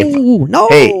no. Hey,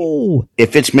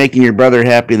 if it's making your brother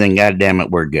happy, then goddamn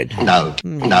it, we're good. No.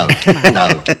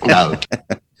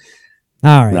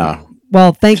 All right. No.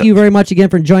 Well, thank you very much again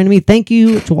for joining me. Thank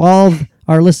you to all of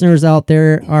our listeners out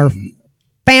there, our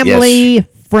family,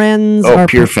 friends, our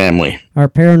pure family, our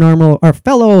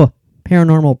fellow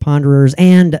paranormal ponderers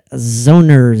and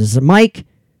zoners. Mike,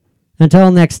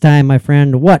 until next time, my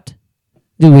friend, what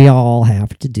do we all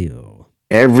have to do?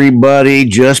 Everybody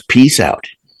just peace out.